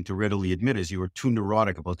what you seem to readily admit, is you were too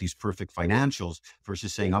neurotic about these perfect financials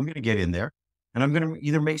versus saying, I'm going to get in there and I'm going to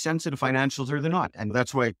either make sense of the financials or they're not. And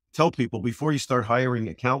that's why I tell people before you start hiring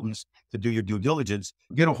accountants to do your due diligence,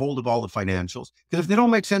 get a hold of all the financials. Because if they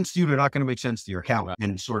don't make sense to you, they're not going to make sense to your accountant,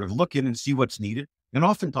 and sort of look in and see what's needed. And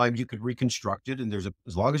oftentimes you could reconstruct it, and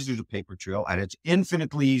as long as there's a paper trail, and it's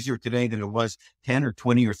infinitely easier today than it was 10 or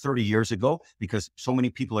 20 or 30 years ago, because so many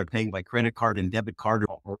people are paying by credit card and debit card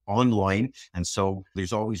or online. And so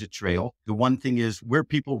there's always a trail. The one thing is where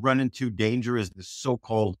people run into danger is the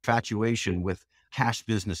so-called infatuation with cash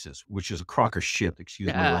businesses, which is a crock of shit,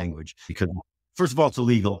 excuse my language, because first of all, it's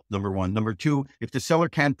illegal, number one. Number two, if the seller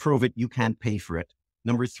can't prove it, you can't pay for it.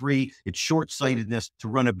 Number three, it's short-sightedness to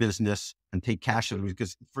run a business and take cash out of it.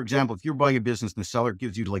 Because, for example, if you're buying a business and the seller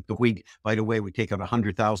gives you like the week, by the way, we take out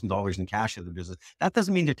 $100,000 in cash out of the business. That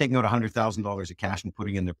doesn't mean they're taking out $100,000 of cash and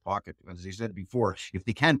putting it in their pocket. As I said before, if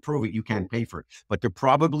they can't prove it, you can't pay for it. But they're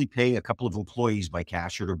probably paying a couple of employees by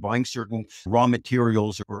cash, or they're buying certain raw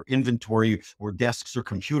materials or inventory or desks or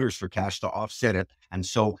computers for cash to offset it. And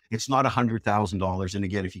so it's not $100,000. And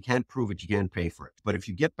again, if you can't prove it, you can't pay for it. But if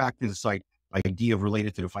you get back to the site idea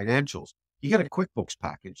related to the financials, you get a QuickBooks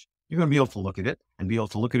package. You're going to be able to look at it and be able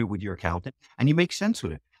to look at it with your accountant, and you make sense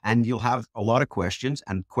with it. And you'll have a lot of questions,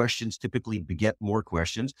 and questions typically beget more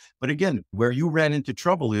questions. But again, where you ran into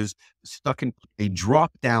trouble is stuck in a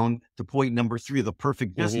drop down to point number three, the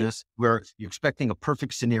perfect business, where you're expecting a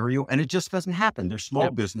perfect scenario and it just doesn't happen. They're small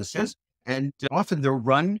businesses, and often they're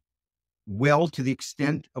run well to the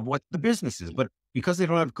extent of what the business is. But because they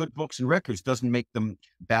don't have good books and records doesn't make them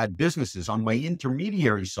bad businesses. On my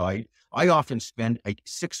intermediary side, I often spend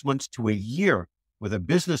 6 months to a year with a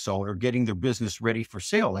business owner getting their business ready for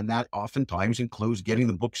sale. And that oftentimes includes getting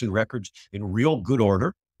the books and records in real good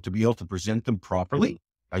order to be able to present them properly.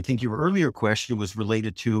 I think your earlier question was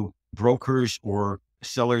related to brokers or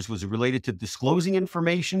sellers. Was it related to disclosing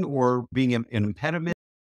information or being an impediment?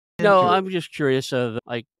 No, I'm just curious of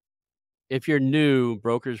like, if you're new,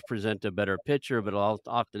 brokers present a better picture, but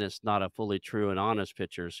often it's not a fully true and honest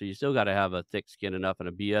picture. So you still got to have a thick skin enough and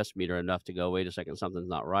a BS meter enough to go, wait a second, something's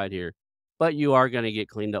not right here. But you are going to get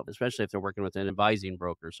cleaned up, especially if they're working with an advising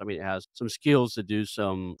broker. So, I mean, it has some skills to do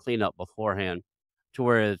some cleanup beforehand, to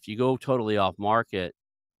where if you go totally off market,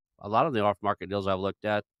 a lot of the off market deals I've looked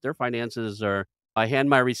at, their finances are, I hand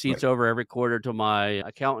my receipts over every quarter to my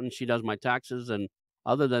accountant. She does my taxes. And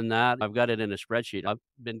other than that, I've got it in a spreadsheet. I've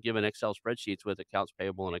been given Excel spreadsheets with accounts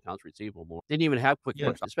payable and accounts receivable. Didn't even have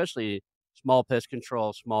QuickBooks, especially small pest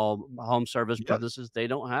control, small home service businesses. They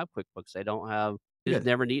don't have QuickBooks. They don't have, they just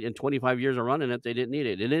never need, in 25 years of running it, they didn't need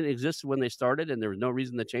it. It didn't exist when they started, and there was no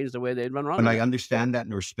reason to change the way they'd been running And I it. understand that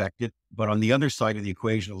and respect it. But on the other side of the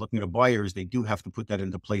equation of looking at buyers, they do have to put that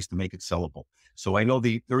into place to make it sellable. So I know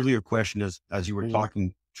the earlier question is, as you were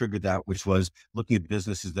talking, triggered that, which was looking at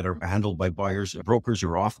businesses that are handled by buyers, brokers,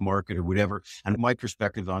 or off market or whatever. And my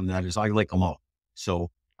perspective on that is I like them all.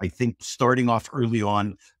 So I think starting off early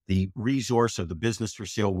on, the resource of the business for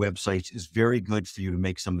sale websites is very good for you to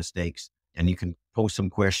make some mistakes. And you can post some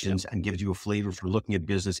questions and gives you a flavor for looking at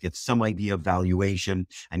business, get some idea of valuation,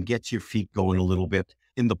 and gets your feet going a little bit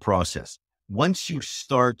in the process. Once you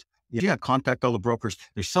start, contact all the brokers.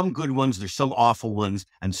 There's some good ones, there's some awful ones,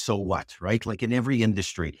 and so what, right? Like in every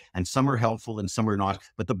industry, and some are helpful and some are not.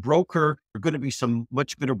 But the broker, there are going to be some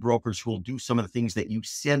much better brokers who will do some of the things that you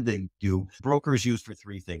said they do. Brokers used for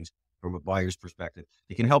three things from a buyer's perspective.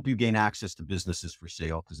 They can help you gain access to businesses for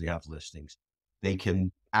sale because they have listings. They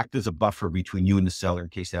can act as a buffer between you and the seller in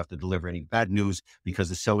case they have to deliver any bad news, because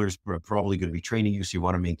the seller's probably going to be training you. So you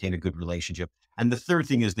want to maintain a good relationship. And the third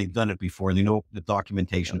thing is they've done it before. They know the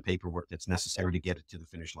documentation, paperwork that's necessary to get it to the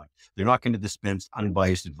finish line. They're not going to dispense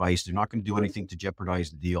unbiased advice. They're not going to do anything to jeopardize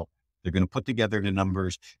the deal. They're going to put together the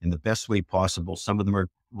numbers in the best way possible. Some of them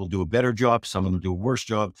will do a better job. Some of them do a worse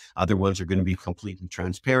job. Other ones are going to be completely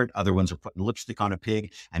transparent. Other ones are putting lipstick on a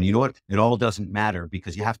pig. And you know what? It all doesn't matter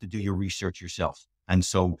because you have to do your research yourself. And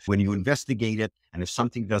so when you investigate it, and if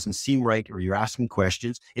something doesn't seem right or you're asking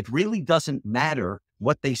questions, it really doesn't matter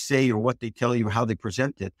what they say or what they tell you or how they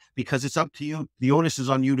present it, because it's up to you. The onus is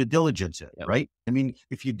on you to diligence it, right? I mean,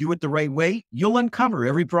 if you do it the right way, you'll uncover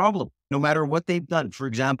every problem, no matter what they've done. For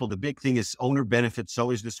example, the big thing is owner benefits,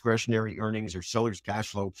 seller's discretionary earnings, or seller's cash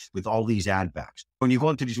flow with all these ad backs. When you go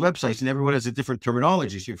into these websites and everyone has a different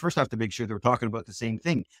terminology, so you first have to make sure they're talking about the same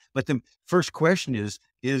thing. But the first question is,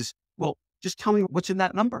 well, just tell me what's in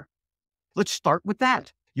that number. Let's start with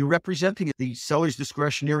that. You're representing the seller's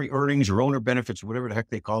discretionary earnings or owner benefits, or whatever the heck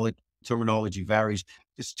they call it. Terminology varies.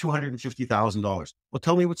 It's $250,000. Well,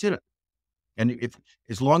 tell me what's in it. And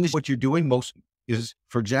as long as what you're doing most is,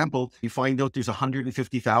 for example, you find out there's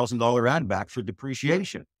 $150,000 ad back for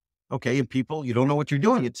depreciation. Okay. And people, you don't know what you're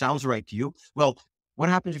doing. It sounds right to you. Well, what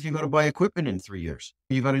happens if you're going to buy equipment in 3 years?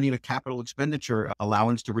 You're going to need a capital expenditure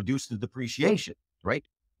allowance to reduce the depreciation, right?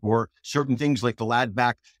 Or certain things like the add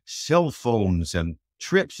back cell phones and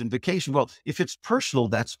trips and vacation. Well, if it's personal,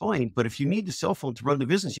 that's fine. But if you need the cell phone to run the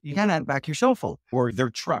business, you can't add back your cell phone or their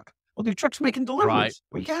truck. Well, their truck's making deliveries. Right.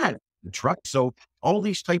 We can't. The truck. So all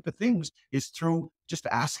these type of things is through just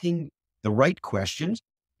asking the right questions.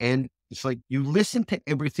 And it's like you listen to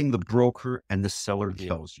everything the broker and the seller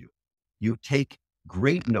tells you. You take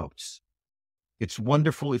great notes. It's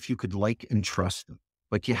wonderful if you could like and trust them.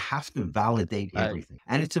 but you have to validate Right. everything.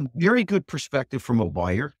 And it's a very good perspective from a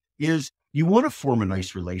buyer is you want to form a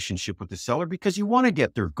nice relationship with the seller because you want to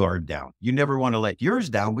get their guard down. You never want to let yours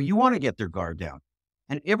down, but you want to get their guard down.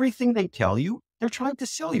 And everything they tell you, they're trying to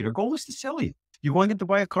sell you. Their goal is to sell you. You want to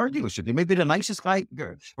buy a car dealership. They may be the nicest guy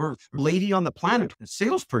or lady on the planet, a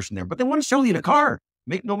salesperson there, but they want to sell you the car.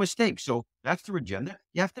 Make no mistake. So that's their agenda.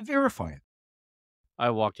 You have to verify it. I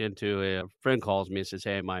walked into a friend calls me and says,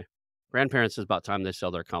 "Hey, my grandparents, is about time they sell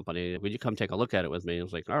their company. Would you come take a look at it with me?" I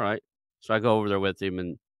was like, "All right." So I go over there with him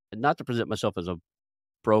and not to present myself as a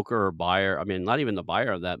broker or buyer. I mean, not even the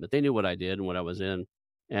buyer of that, but they knew what I did and what I was in.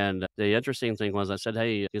 And the interesting thing was I said,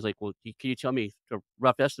 "Hey," he's like, "Well, can you tell me a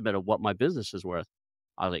rough estimate of what my business is worth?"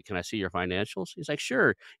 I was like, "Can I see your financials?" He's like,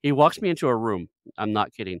 "Sure." He walks me into a room. I'm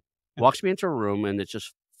not kidding. Walks me into a room and it's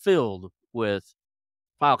just filled with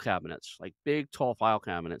file cabinets, like big, tall file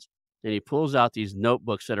cabinets. And he pulls out these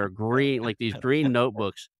notebooks that are green, like these green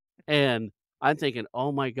notebooks. And I'm thinking,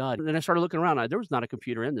 oh my God. And then I started looking around. There was not a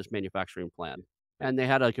computer in this manufacturing plant. And they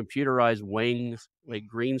had a computerized weighing, like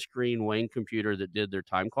green screen weighing computer that did their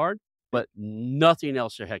time card, but nothing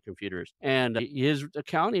else that had computers. And his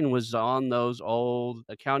accounting was on those old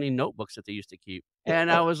accounting notebooks that they used to keep. And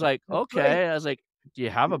I was like, Great. okay. I was like, do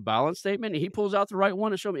you have a balance statement? And he pulls out the right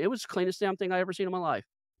one and showed me. It was the cleanest damn thing I ever seen in my life.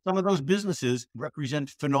 Some of those businesses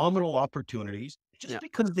represent phenomenal opportunities. Just Yeah.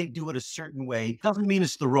 because they do it a certain way doesn't mean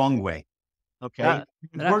it's the wrong way. Okay. Yeah. It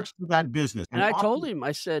And I works for that business. and And I told often, him,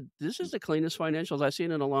 I said, "This is the cleanest financials I've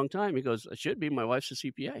seen in a long time." He goes, "It should be. My wife's a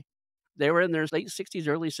CPA." They were in their late 60s,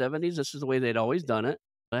 early 70s. This is the way they'd always done it.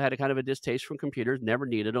 I had a kind of a distaste from computers, never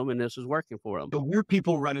needed them, and this was working for them. so where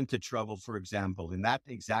people run into trouble, for example, in that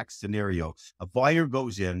exact scenario, a buyer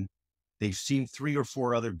goes in, they've seen 3 or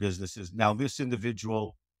 4 other businesses. Now, this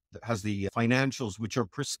individual has the financials, which are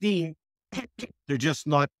pristine. They're just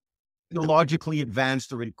not logically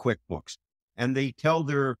advanced or in QuickBooks. And they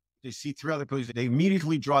see 3 other places, they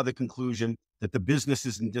immediately draw the conclusion that the business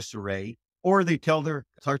is in disarray. Or they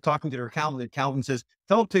start talking to their accountant. The accountant says,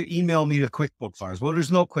 tell them to email me the QuickBook files. Well,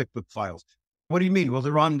 there's no QuickBook files. What do you mean? Well,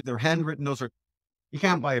 they're handwritten. You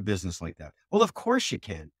can't buy a business like that. Well, of course you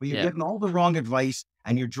can, but you're Yeah. getting all the wrong advice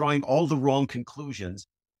and you're drawing all the wrong conclusions.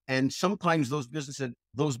 And sometimes those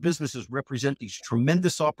businesses represent these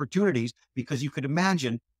tremendous opportunities because you could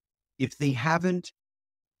imagine if they haven't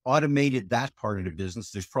automated that part of the business,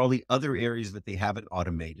 there's probably other areas that they haven't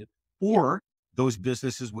automated. Or those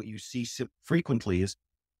businesses, what you see frequently is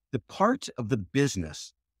the parts of the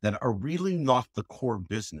business that are really not the core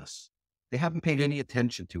business. They haven't paid any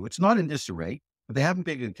attention to. It's not in disarray, but they haven't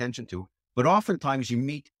paid attention to. But oftentimes you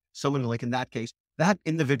meet someone like in that case, that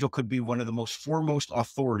individual could be one of the most foremost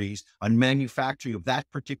authorities on manufacturing of that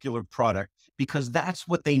particular product because that's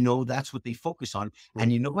what they know. That's what they focus on.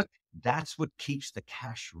 And you know what? That's what keeps the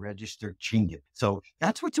cash register chinging. So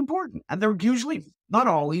that's what's important. And they're usually, not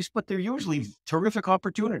always, but they're usually terrific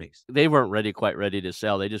opportunities. They weren't quite ready to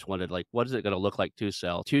sell. They just wanted, like, what is it going to look like to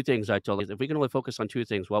sell? Two things I told them, if we can only focus on two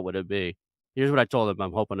things, what would it be? Here's what I told them.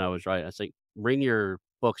 I'm hoping I was right. I said, bring your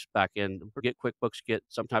books back in, get QuickBooks, get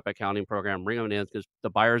some type of accounting program, bring them in because the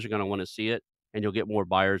buyers are going to want to see it and you'll get more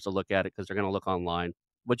buyers to look at it because they're going to look online.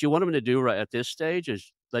 What you want them to do right at this stage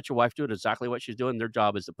is let your wife do it exactly what she's doing. Their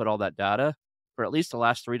job is to put all that data for at least the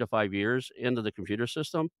last 3 to 5 years into the computer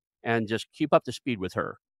system and just keep up to speed with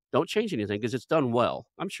her. Don't change anything because it's done well.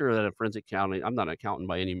 I'm sure that a forensic accounting, I'm not an accountant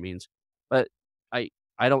by any means, but I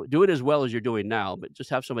I don't do it as well as you're doing now, but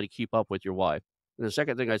just have somebody keep up with your wife. And the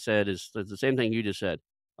second thing I said is the same thing you just said.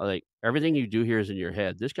 Like, everything you do here is in your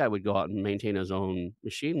head. This guy would go out and maintain his own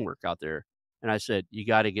machine work out there. And I said, you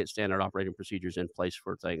got to get standard operating procedures in place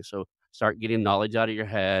for things. So start getting knowledge out of your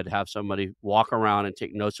head, have somebody walk around and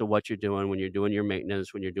take notes of what you're doing when you're doing your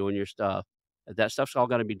maintenance, when you're doing your stuff. That stuff's all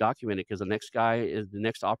got to be documented because the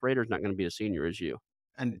next operator is not going to be as senior as you.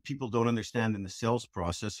 And people don't understand in the sales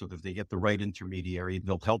process. So if they get the right intermediary,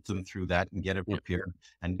 they'll help them through that and get it Yep. prepared.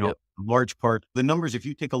 And Yep. a large part, the numbers, if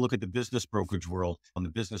you take a look at the business brokerage world on the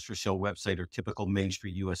Business for Sale website or typical Main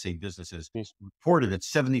Street USA businesses, Yes. reported that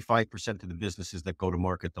 75% of the businesses that go to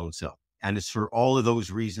market don't sell. And it's for all of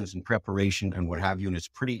those reasons and preparation and what have you. And it's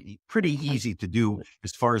pretty easy to do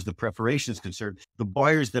as far as the preparation is concerned. The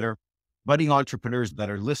buyers that are budding entrepreneurs that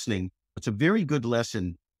are listening, it's a very good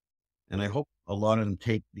lesson. And I hope a lot of them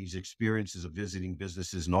take these experiences of visiting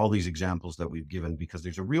businesses and all these examples that we've given, because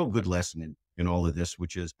there's a real good lesson in all of this,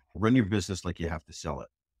 which is run your business like you have to sell it.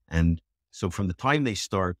 And so from the time they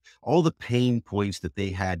start, all the pain points that they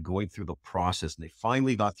had going through the process, and they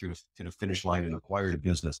finally got through to the finish line and acquired a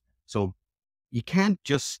business. So you can't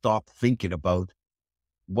just stop thinking about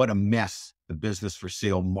what a mess the business for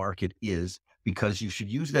sale market is, because you should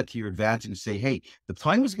use that to your advantage and say, hey, the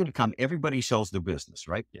time is going to come. Everybody sells their business,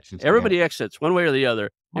 right? Yeah. Since we have Everybody exits one way or the other.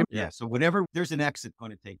 yeah. So whenever there's an exit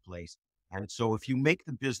going to take place. And so if you make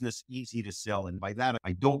the business easy to sell, and by that,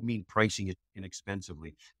 I don't mean pricing it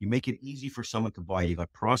inexpensively. You make it easy for someone to buy. You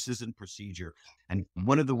got process and procedure. And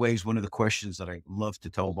one of the questions that I love to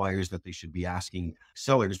tell buyers that they should be asking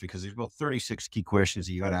sellers, because there's about 36 key questions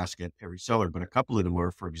that you got to ask at every seller. But a couple of them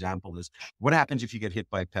are, for example, is what happens if you get hit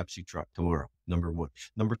by a Pepsi truck tomorrow? Number one.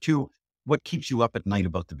 Number two, what keeps you up at night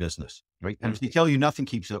about the business, right? And if they tell you nothing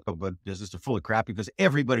keeps you up about business, they're full of crap, because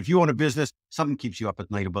everybody, if you own a business, something keeps you up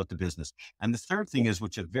at night about the business. And the third thing is,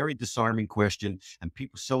 which is a very disarming question, and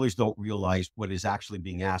sellers don't realize what is actually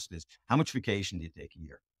being asked, is how much vacation do you take a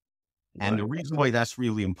year? And the reason why that's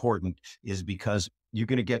really important is because you're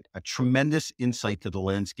going to get a tremendous insight to the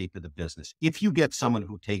landscape of the business. If you get someone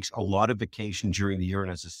who takes a lot of vacation during the year and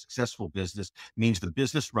has a successful business, means the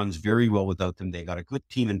business runs very well without them. They got a good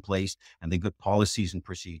team in place and they got policies and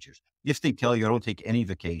procedures. If they tell you I don't take any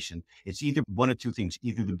vacation, it's either one of two things.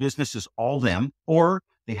 Either the business is all them, or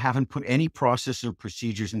they haven't put any process or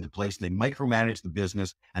procedures into place. They micromanage the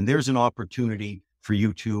business, and there's an opportunity for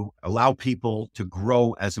you to allow people to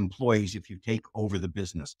grow as employees if you take over the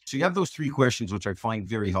business. So you have those three questions, which I find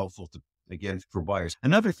very helpful to, again, for buyers.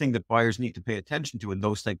 Another thing that buyers need to pay attention to in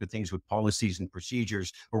those type of things with policies and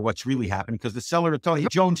procedures, or what's really happening, because the seller will tell you,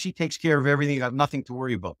 Joan, she takes care of everything. You got nothing to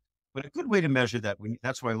worry about. But a good way to measure that,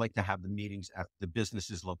 that's why I like to have the meetings at the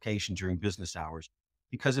business's location during business hours.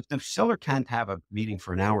 Because if the seller can't have a meeting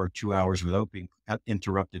for an hour or 2 hours without being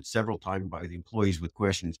interrupted several times by the employees with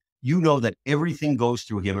questions, you know that everything goes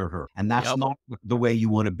through him or her. And that's not the way you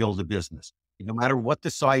want to build a business. No matter what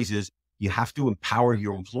the size is, you have to empower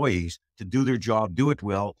your employees to do their job, do it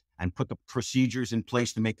well, and put the procedures in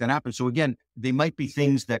place to make that happen. So again, they might be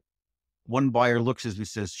things that one buyer looks at and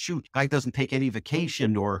says, shoot, guy doesn't take any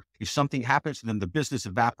vacation, or if something happens to them, the business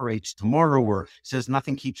evaporates tomorrow, or says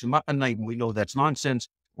nothing keeps him up at night, and we know that's nonsense.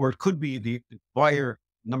 Or it could be the buyer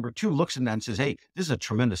number two looks at that and says, hey, this is a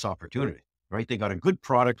tremendous opportunity, right? They got a good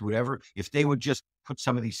product, whatever. If they would just put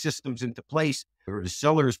some of these systems into place, or the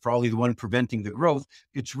seller is probably the one preventing the growth.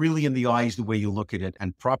 It's really in the eyes, the way you look at it,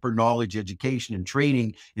 and proper knowledge, education, and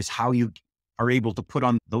training is how you are able to put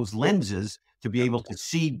on those lenses to be able to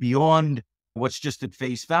see beyond what's just at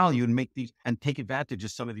face value and make these and take advantage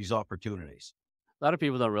of some of these opportunities. A lot of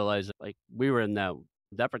people don't realize that, like, we were in that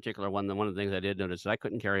particular one. One of the things I did notice is I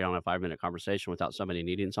couldn't carry on a 5-minute conversation without somebody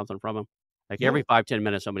needing something from him. Like every 5-10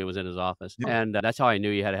 minutes, somebody was in his office. Yeah. And that's how I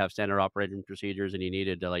knew you had to have standard operating procedures, and you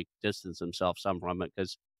needed to like distance himself some from it,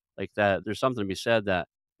 because like that, there's something to be said that.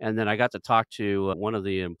 And then I got to talk to one of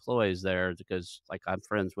the employees there, because like I'm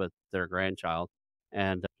friends with their grandchild.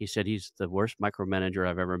 And he said he's the worst micromanager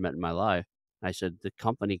I've ever met in my life. I said, the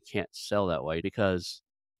company can't sell that way, because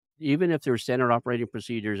even if there's standard operating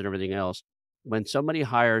procedures and everything else, when somebody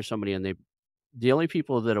hires somebody and the only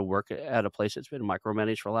people that work at a place that's been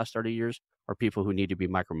micromanaged for the last 30 years are people who need to be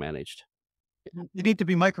micromanaged. You need to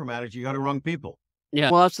be micromanaged. You got the wrong people. Yeah.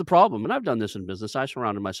 Well, that's the problem. And I've done this in business. I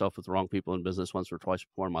surrounded myself with the wrong people in business once or twice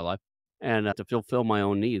before in my life. And to fulfill my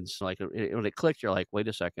own needs, like when it clicked, you're like, wait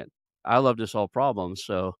a second, I love to solve problems.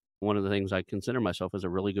 So one of the things I consider myself as a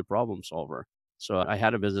really good problem solver. So I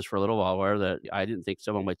had a business for a little while where that I didn't think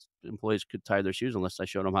some of my employees could tie their shoes unless I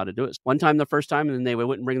showed them how to do it. One time, the first time, and then they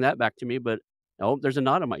wouldn't bring that back to me. But oh, there's a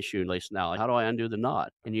knot in my shoelace now. How do I undo the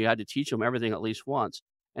knot? And you had to teach them everything at least once.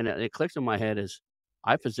 And it clicked in my head as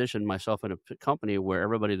I positioned myself in a company where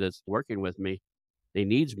everybody that's working with me, they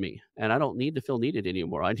needs me, and I don't need to feel needed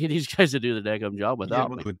anymore. I need these guys to do the daggum job without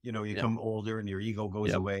me. But you come older and your ego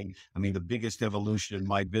goes away. I mean, the biggest evolution in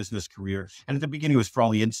my business career, and at the beginning was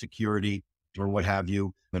probably insecurity or what have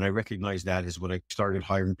you. And I recognize that is when I started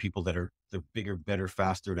hiring people that are the bigger, better,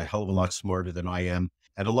 faster, and a hell of a lot smarter than I am.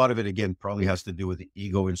 And a lot of it, again, probably has to do with the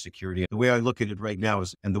ego insecurity. The way I look at it right now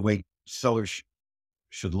is, and the way sellers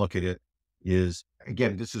should look at it is,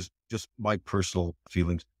 again, this is just my personal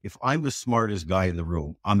feelings. If I'm the smartest guy in the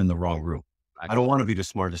room, I'm in the wrong room. I don't want to be the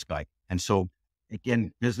smartest guy. And so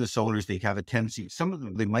again, business owners, they have a tendency, some of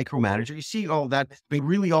them, they micromanage. You see all that, but it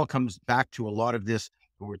really all comes back to a lot of this,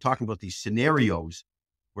 when we're talking about these scenarios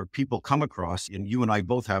where people come across, and you and I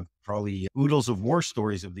both have probably oodles of war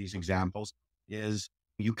stories of these examples, is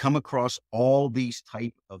you come across all these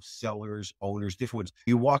type of sellers, owners, different ones.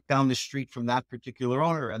 You walk down the street from that particular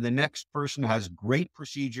owner, and the next person has great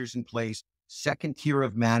procedures in place, second tier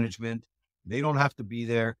of management. They don't have to be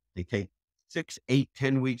there. They take 6, 8,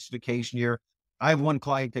 10 weeks vacation a year. I have one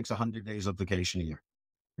client takes 100 days of vacation a year.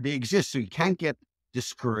 They exist. So you can't get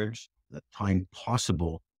discouraged the time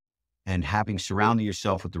possible and surrounding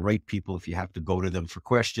yourself with the right people if you have to go to them for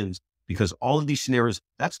questions, because all of these scenarios,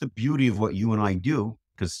 that's the beauty of what you and I do,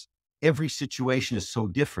 because every situation is so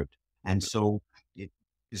different. And so it,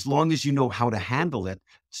 as long as you know how to handle it,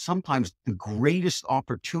 sometimes the greatest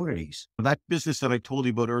opportunities, that business that I told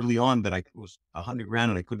you about early on, that I was 100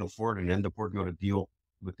 grand and I couldn't afford it and ended up working out a deal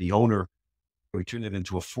with the owner. We turned it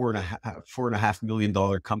into a $4.5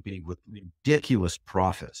 million company with ridiculous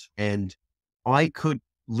profits. And I could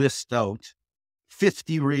list out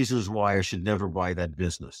 50 reasons why I should never buy that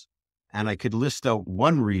business. And I could list out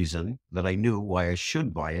one reason that I knew why I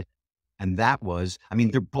should buy it. And that was, I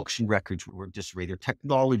mean, their books and records were disarray. Their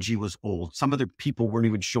technology was old. Some of their people weren't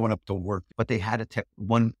even showing up to work, but they had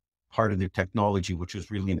one part of their technology, which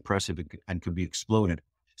was really impressive and could be exploded.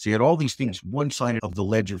 So you had all these things, one side of the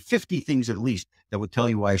ledger, 50 things at least that would tell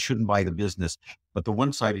you why I shouldn't buy the business. But the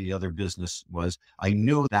one side of the other business was, I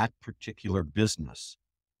knew that particular business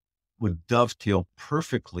would dovetail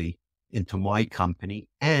perfectly into my company.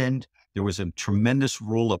 And there was a tremendous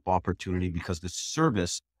roll-up opportunity because the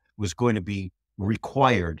service was going to be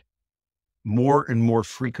required more and more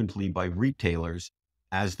frequently by retailers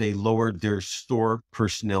as they lowered their store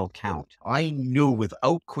personnel count. I knew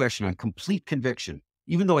without question and complete conviction,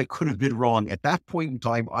 even though I could have been wrong at that point in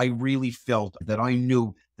time, I really felt that I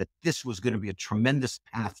knew that this was going to be a tremendous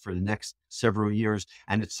path for the next several years.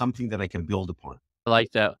 And it's something that I can build upon. I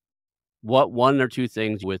like that. What one or two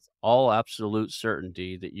things with all absolute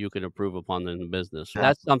certainty that you can improve upon in the business?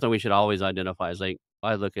 That's something we should always identify. Is like,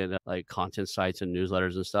 I look at like content sites and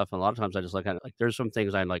newsletters and stuff. And a lot of times I just look at it like, there's some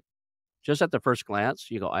things I like just at the first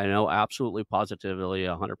glance, you go, I know absolutely positively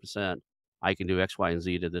 100% I can do X, Y, and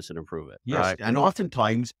Z to this and improve it. Yes. Right. And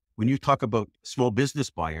oftentimes when you talk about small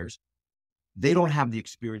business buyers, they don't have the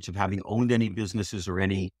experience of having owned any businesses or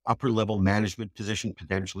any upper level management position.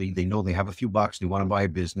 Potentially, they know they have a few bucks, they want to buy a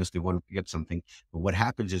business, they want to get something. But what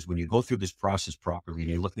happens is when you go through this process properly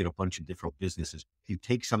and you're looking at a bunch of different businesses, you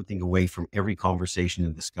take something away from every conversation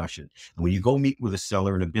and discussion. And when you go meet with a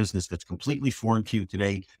seller in a business that's completely foreign to you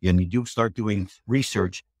today, and you do start doing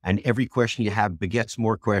research, and every question you have begets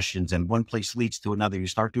more questions, and one place leads to another, you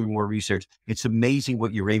start doing more research. It's amazing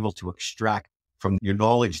what you're able to extract from your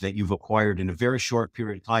knowledge that you've acquired in a very short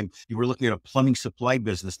period of time. You were looking at a plumbing supply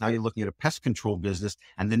business. Now you're looking at a pest control business.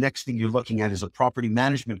 And the next thing you're looking at is a property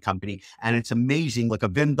management company. And it's amazing, like a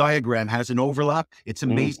Venn diagram has an overlap. It's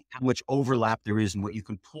amazing how much overlap there is and what you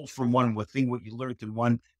can pull from one, what you learned in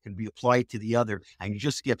one can be applied to the other. And you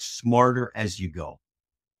just get smarter as you go.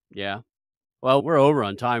 Yeah. Well, we're over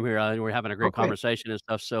on time here. We're having a great Okay. conversation and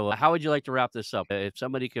stuff. So, how would you like to wrap this up? If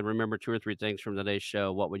somebody could remember two or three things from today's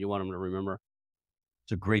show, what would you want them to remember?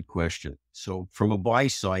 It's a great question. So from a buy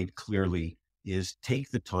side, clearly is take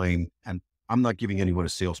the time, and I'm not giving anyone a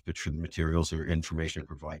sales pitch for the materials or information I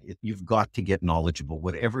provide. You've got to get knowledgeable,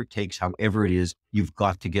 whatever it takes, however it is, you've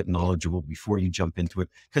got to get knowledgeable before you jump into it,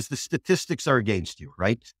 because the statistics are against you,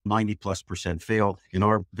 right? 90+% fail. In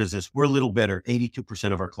our business, we're a little better.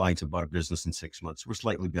 82% of our clients have bought a business in 6 months. We're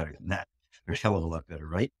slightly better than that. They're a hell of a lot better,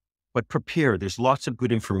 right? But prepare. There's lots of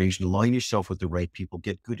good information. Align yourself with the right people.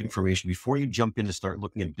 Get good information before you jump in to start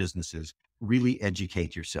looking at businesses. Really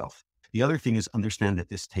educate yourself. The other thing is understand that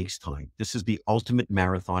this takes time. This is the ultimate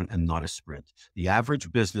marathon and not a sprint. The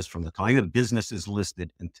average business from the time a business is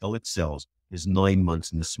listed until it sells is 9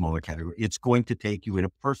 months in the smaller category. It's going to take you, in a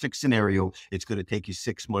perfect scenario, it's going to take you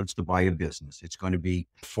 6 months to buy a business. It's going to be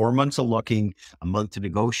 4 months of looking, a month to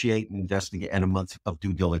negotiate and investigate, and a month of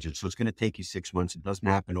due diligence. So it's going to take you 6 months. It doesn't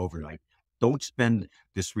happen overnight. Don't spend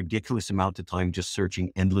this ridiculous amount of time just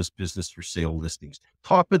searching endless business for sale listings.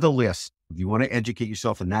 Top of the list, if you want to educate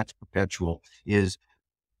yourself, and that's perpetual, is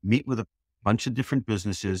meet with a bunch of different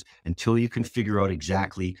businesses until you can figure out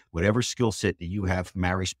exactly whatever skill set that you have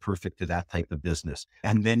marries perfect to that type of business.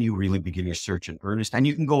 And then you really begin your search in earnest, and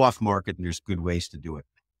you can go off market, and there's good ways to do it.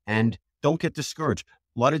 And don't get discouraged.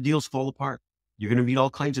 A lot of deals fall apart. You're going to meet all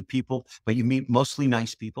kinds of people, but you meet mostly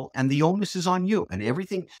nice people, and the onus is on you and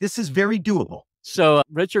everything. This is very doable. So,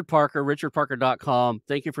 Richard Parker, richardparker.com.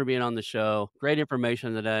 Thank you for being on the show. Great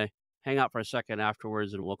information today. Hang out for a second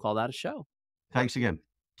afterwards, and we'll call that a show. Thanks again.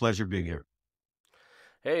 Pleasure being here.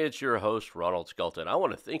 Hey, it's your host, Ronald Skelton. I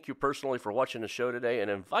want to thank you personally for watching the show today and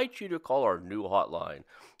invite you to call our new hotline,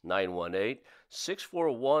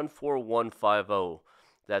 918-641-4150.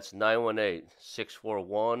 That's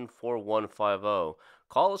 918-641-4150.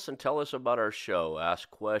 Call us and tell us about our show,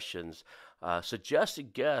 ask questions, suggest a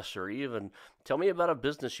guest, or even tell me about a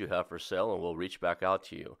business you have for sale, and we'll reach back out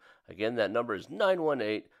to you. Again, that number is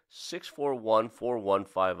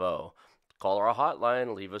 918-641-4150. Call our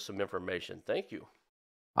hotline, leave us some information. Thank you.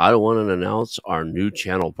 I want to announce our new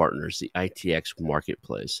channel partners, the ITX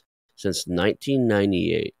Marketplace. Since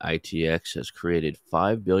 1998, ITX has created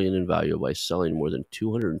 $5 billion in value by selling more than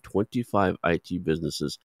 225 IT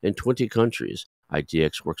businesses in 20 countries.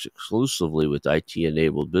 ITX works exclusively with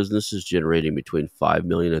IT-enabled businesses generating between $5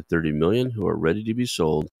 million and $30 million who are ready to be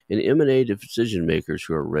sold, and M&A decision makers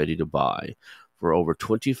who are ready to buy. For over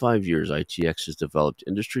 25 years, ITX has developed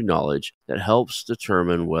industry knowledge that helps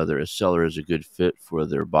determine whether a seller is a good fit for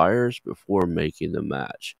their buyers before making the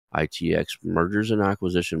match. ITX Mergers and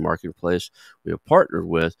Acquisition Marketplace we have partnered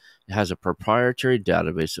with has a proprietary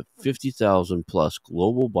database of 50,000 plus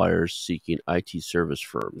global buyers seeking IT service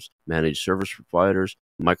firms, managed service providers,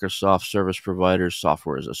 Microsoft service providers,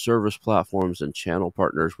 software as a service platforms, and channel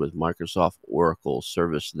partners with Microsoft, Oracle,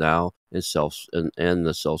 ServiceNow, and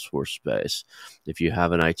the Salesforce space. If you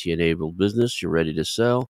have an IT-enabled business you're ready to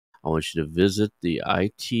sell, I want you to visit the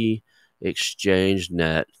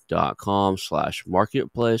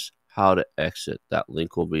itexchangenet.com/marketplace, how to exit. That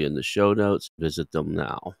link will be in the show notes. Visit them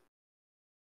now.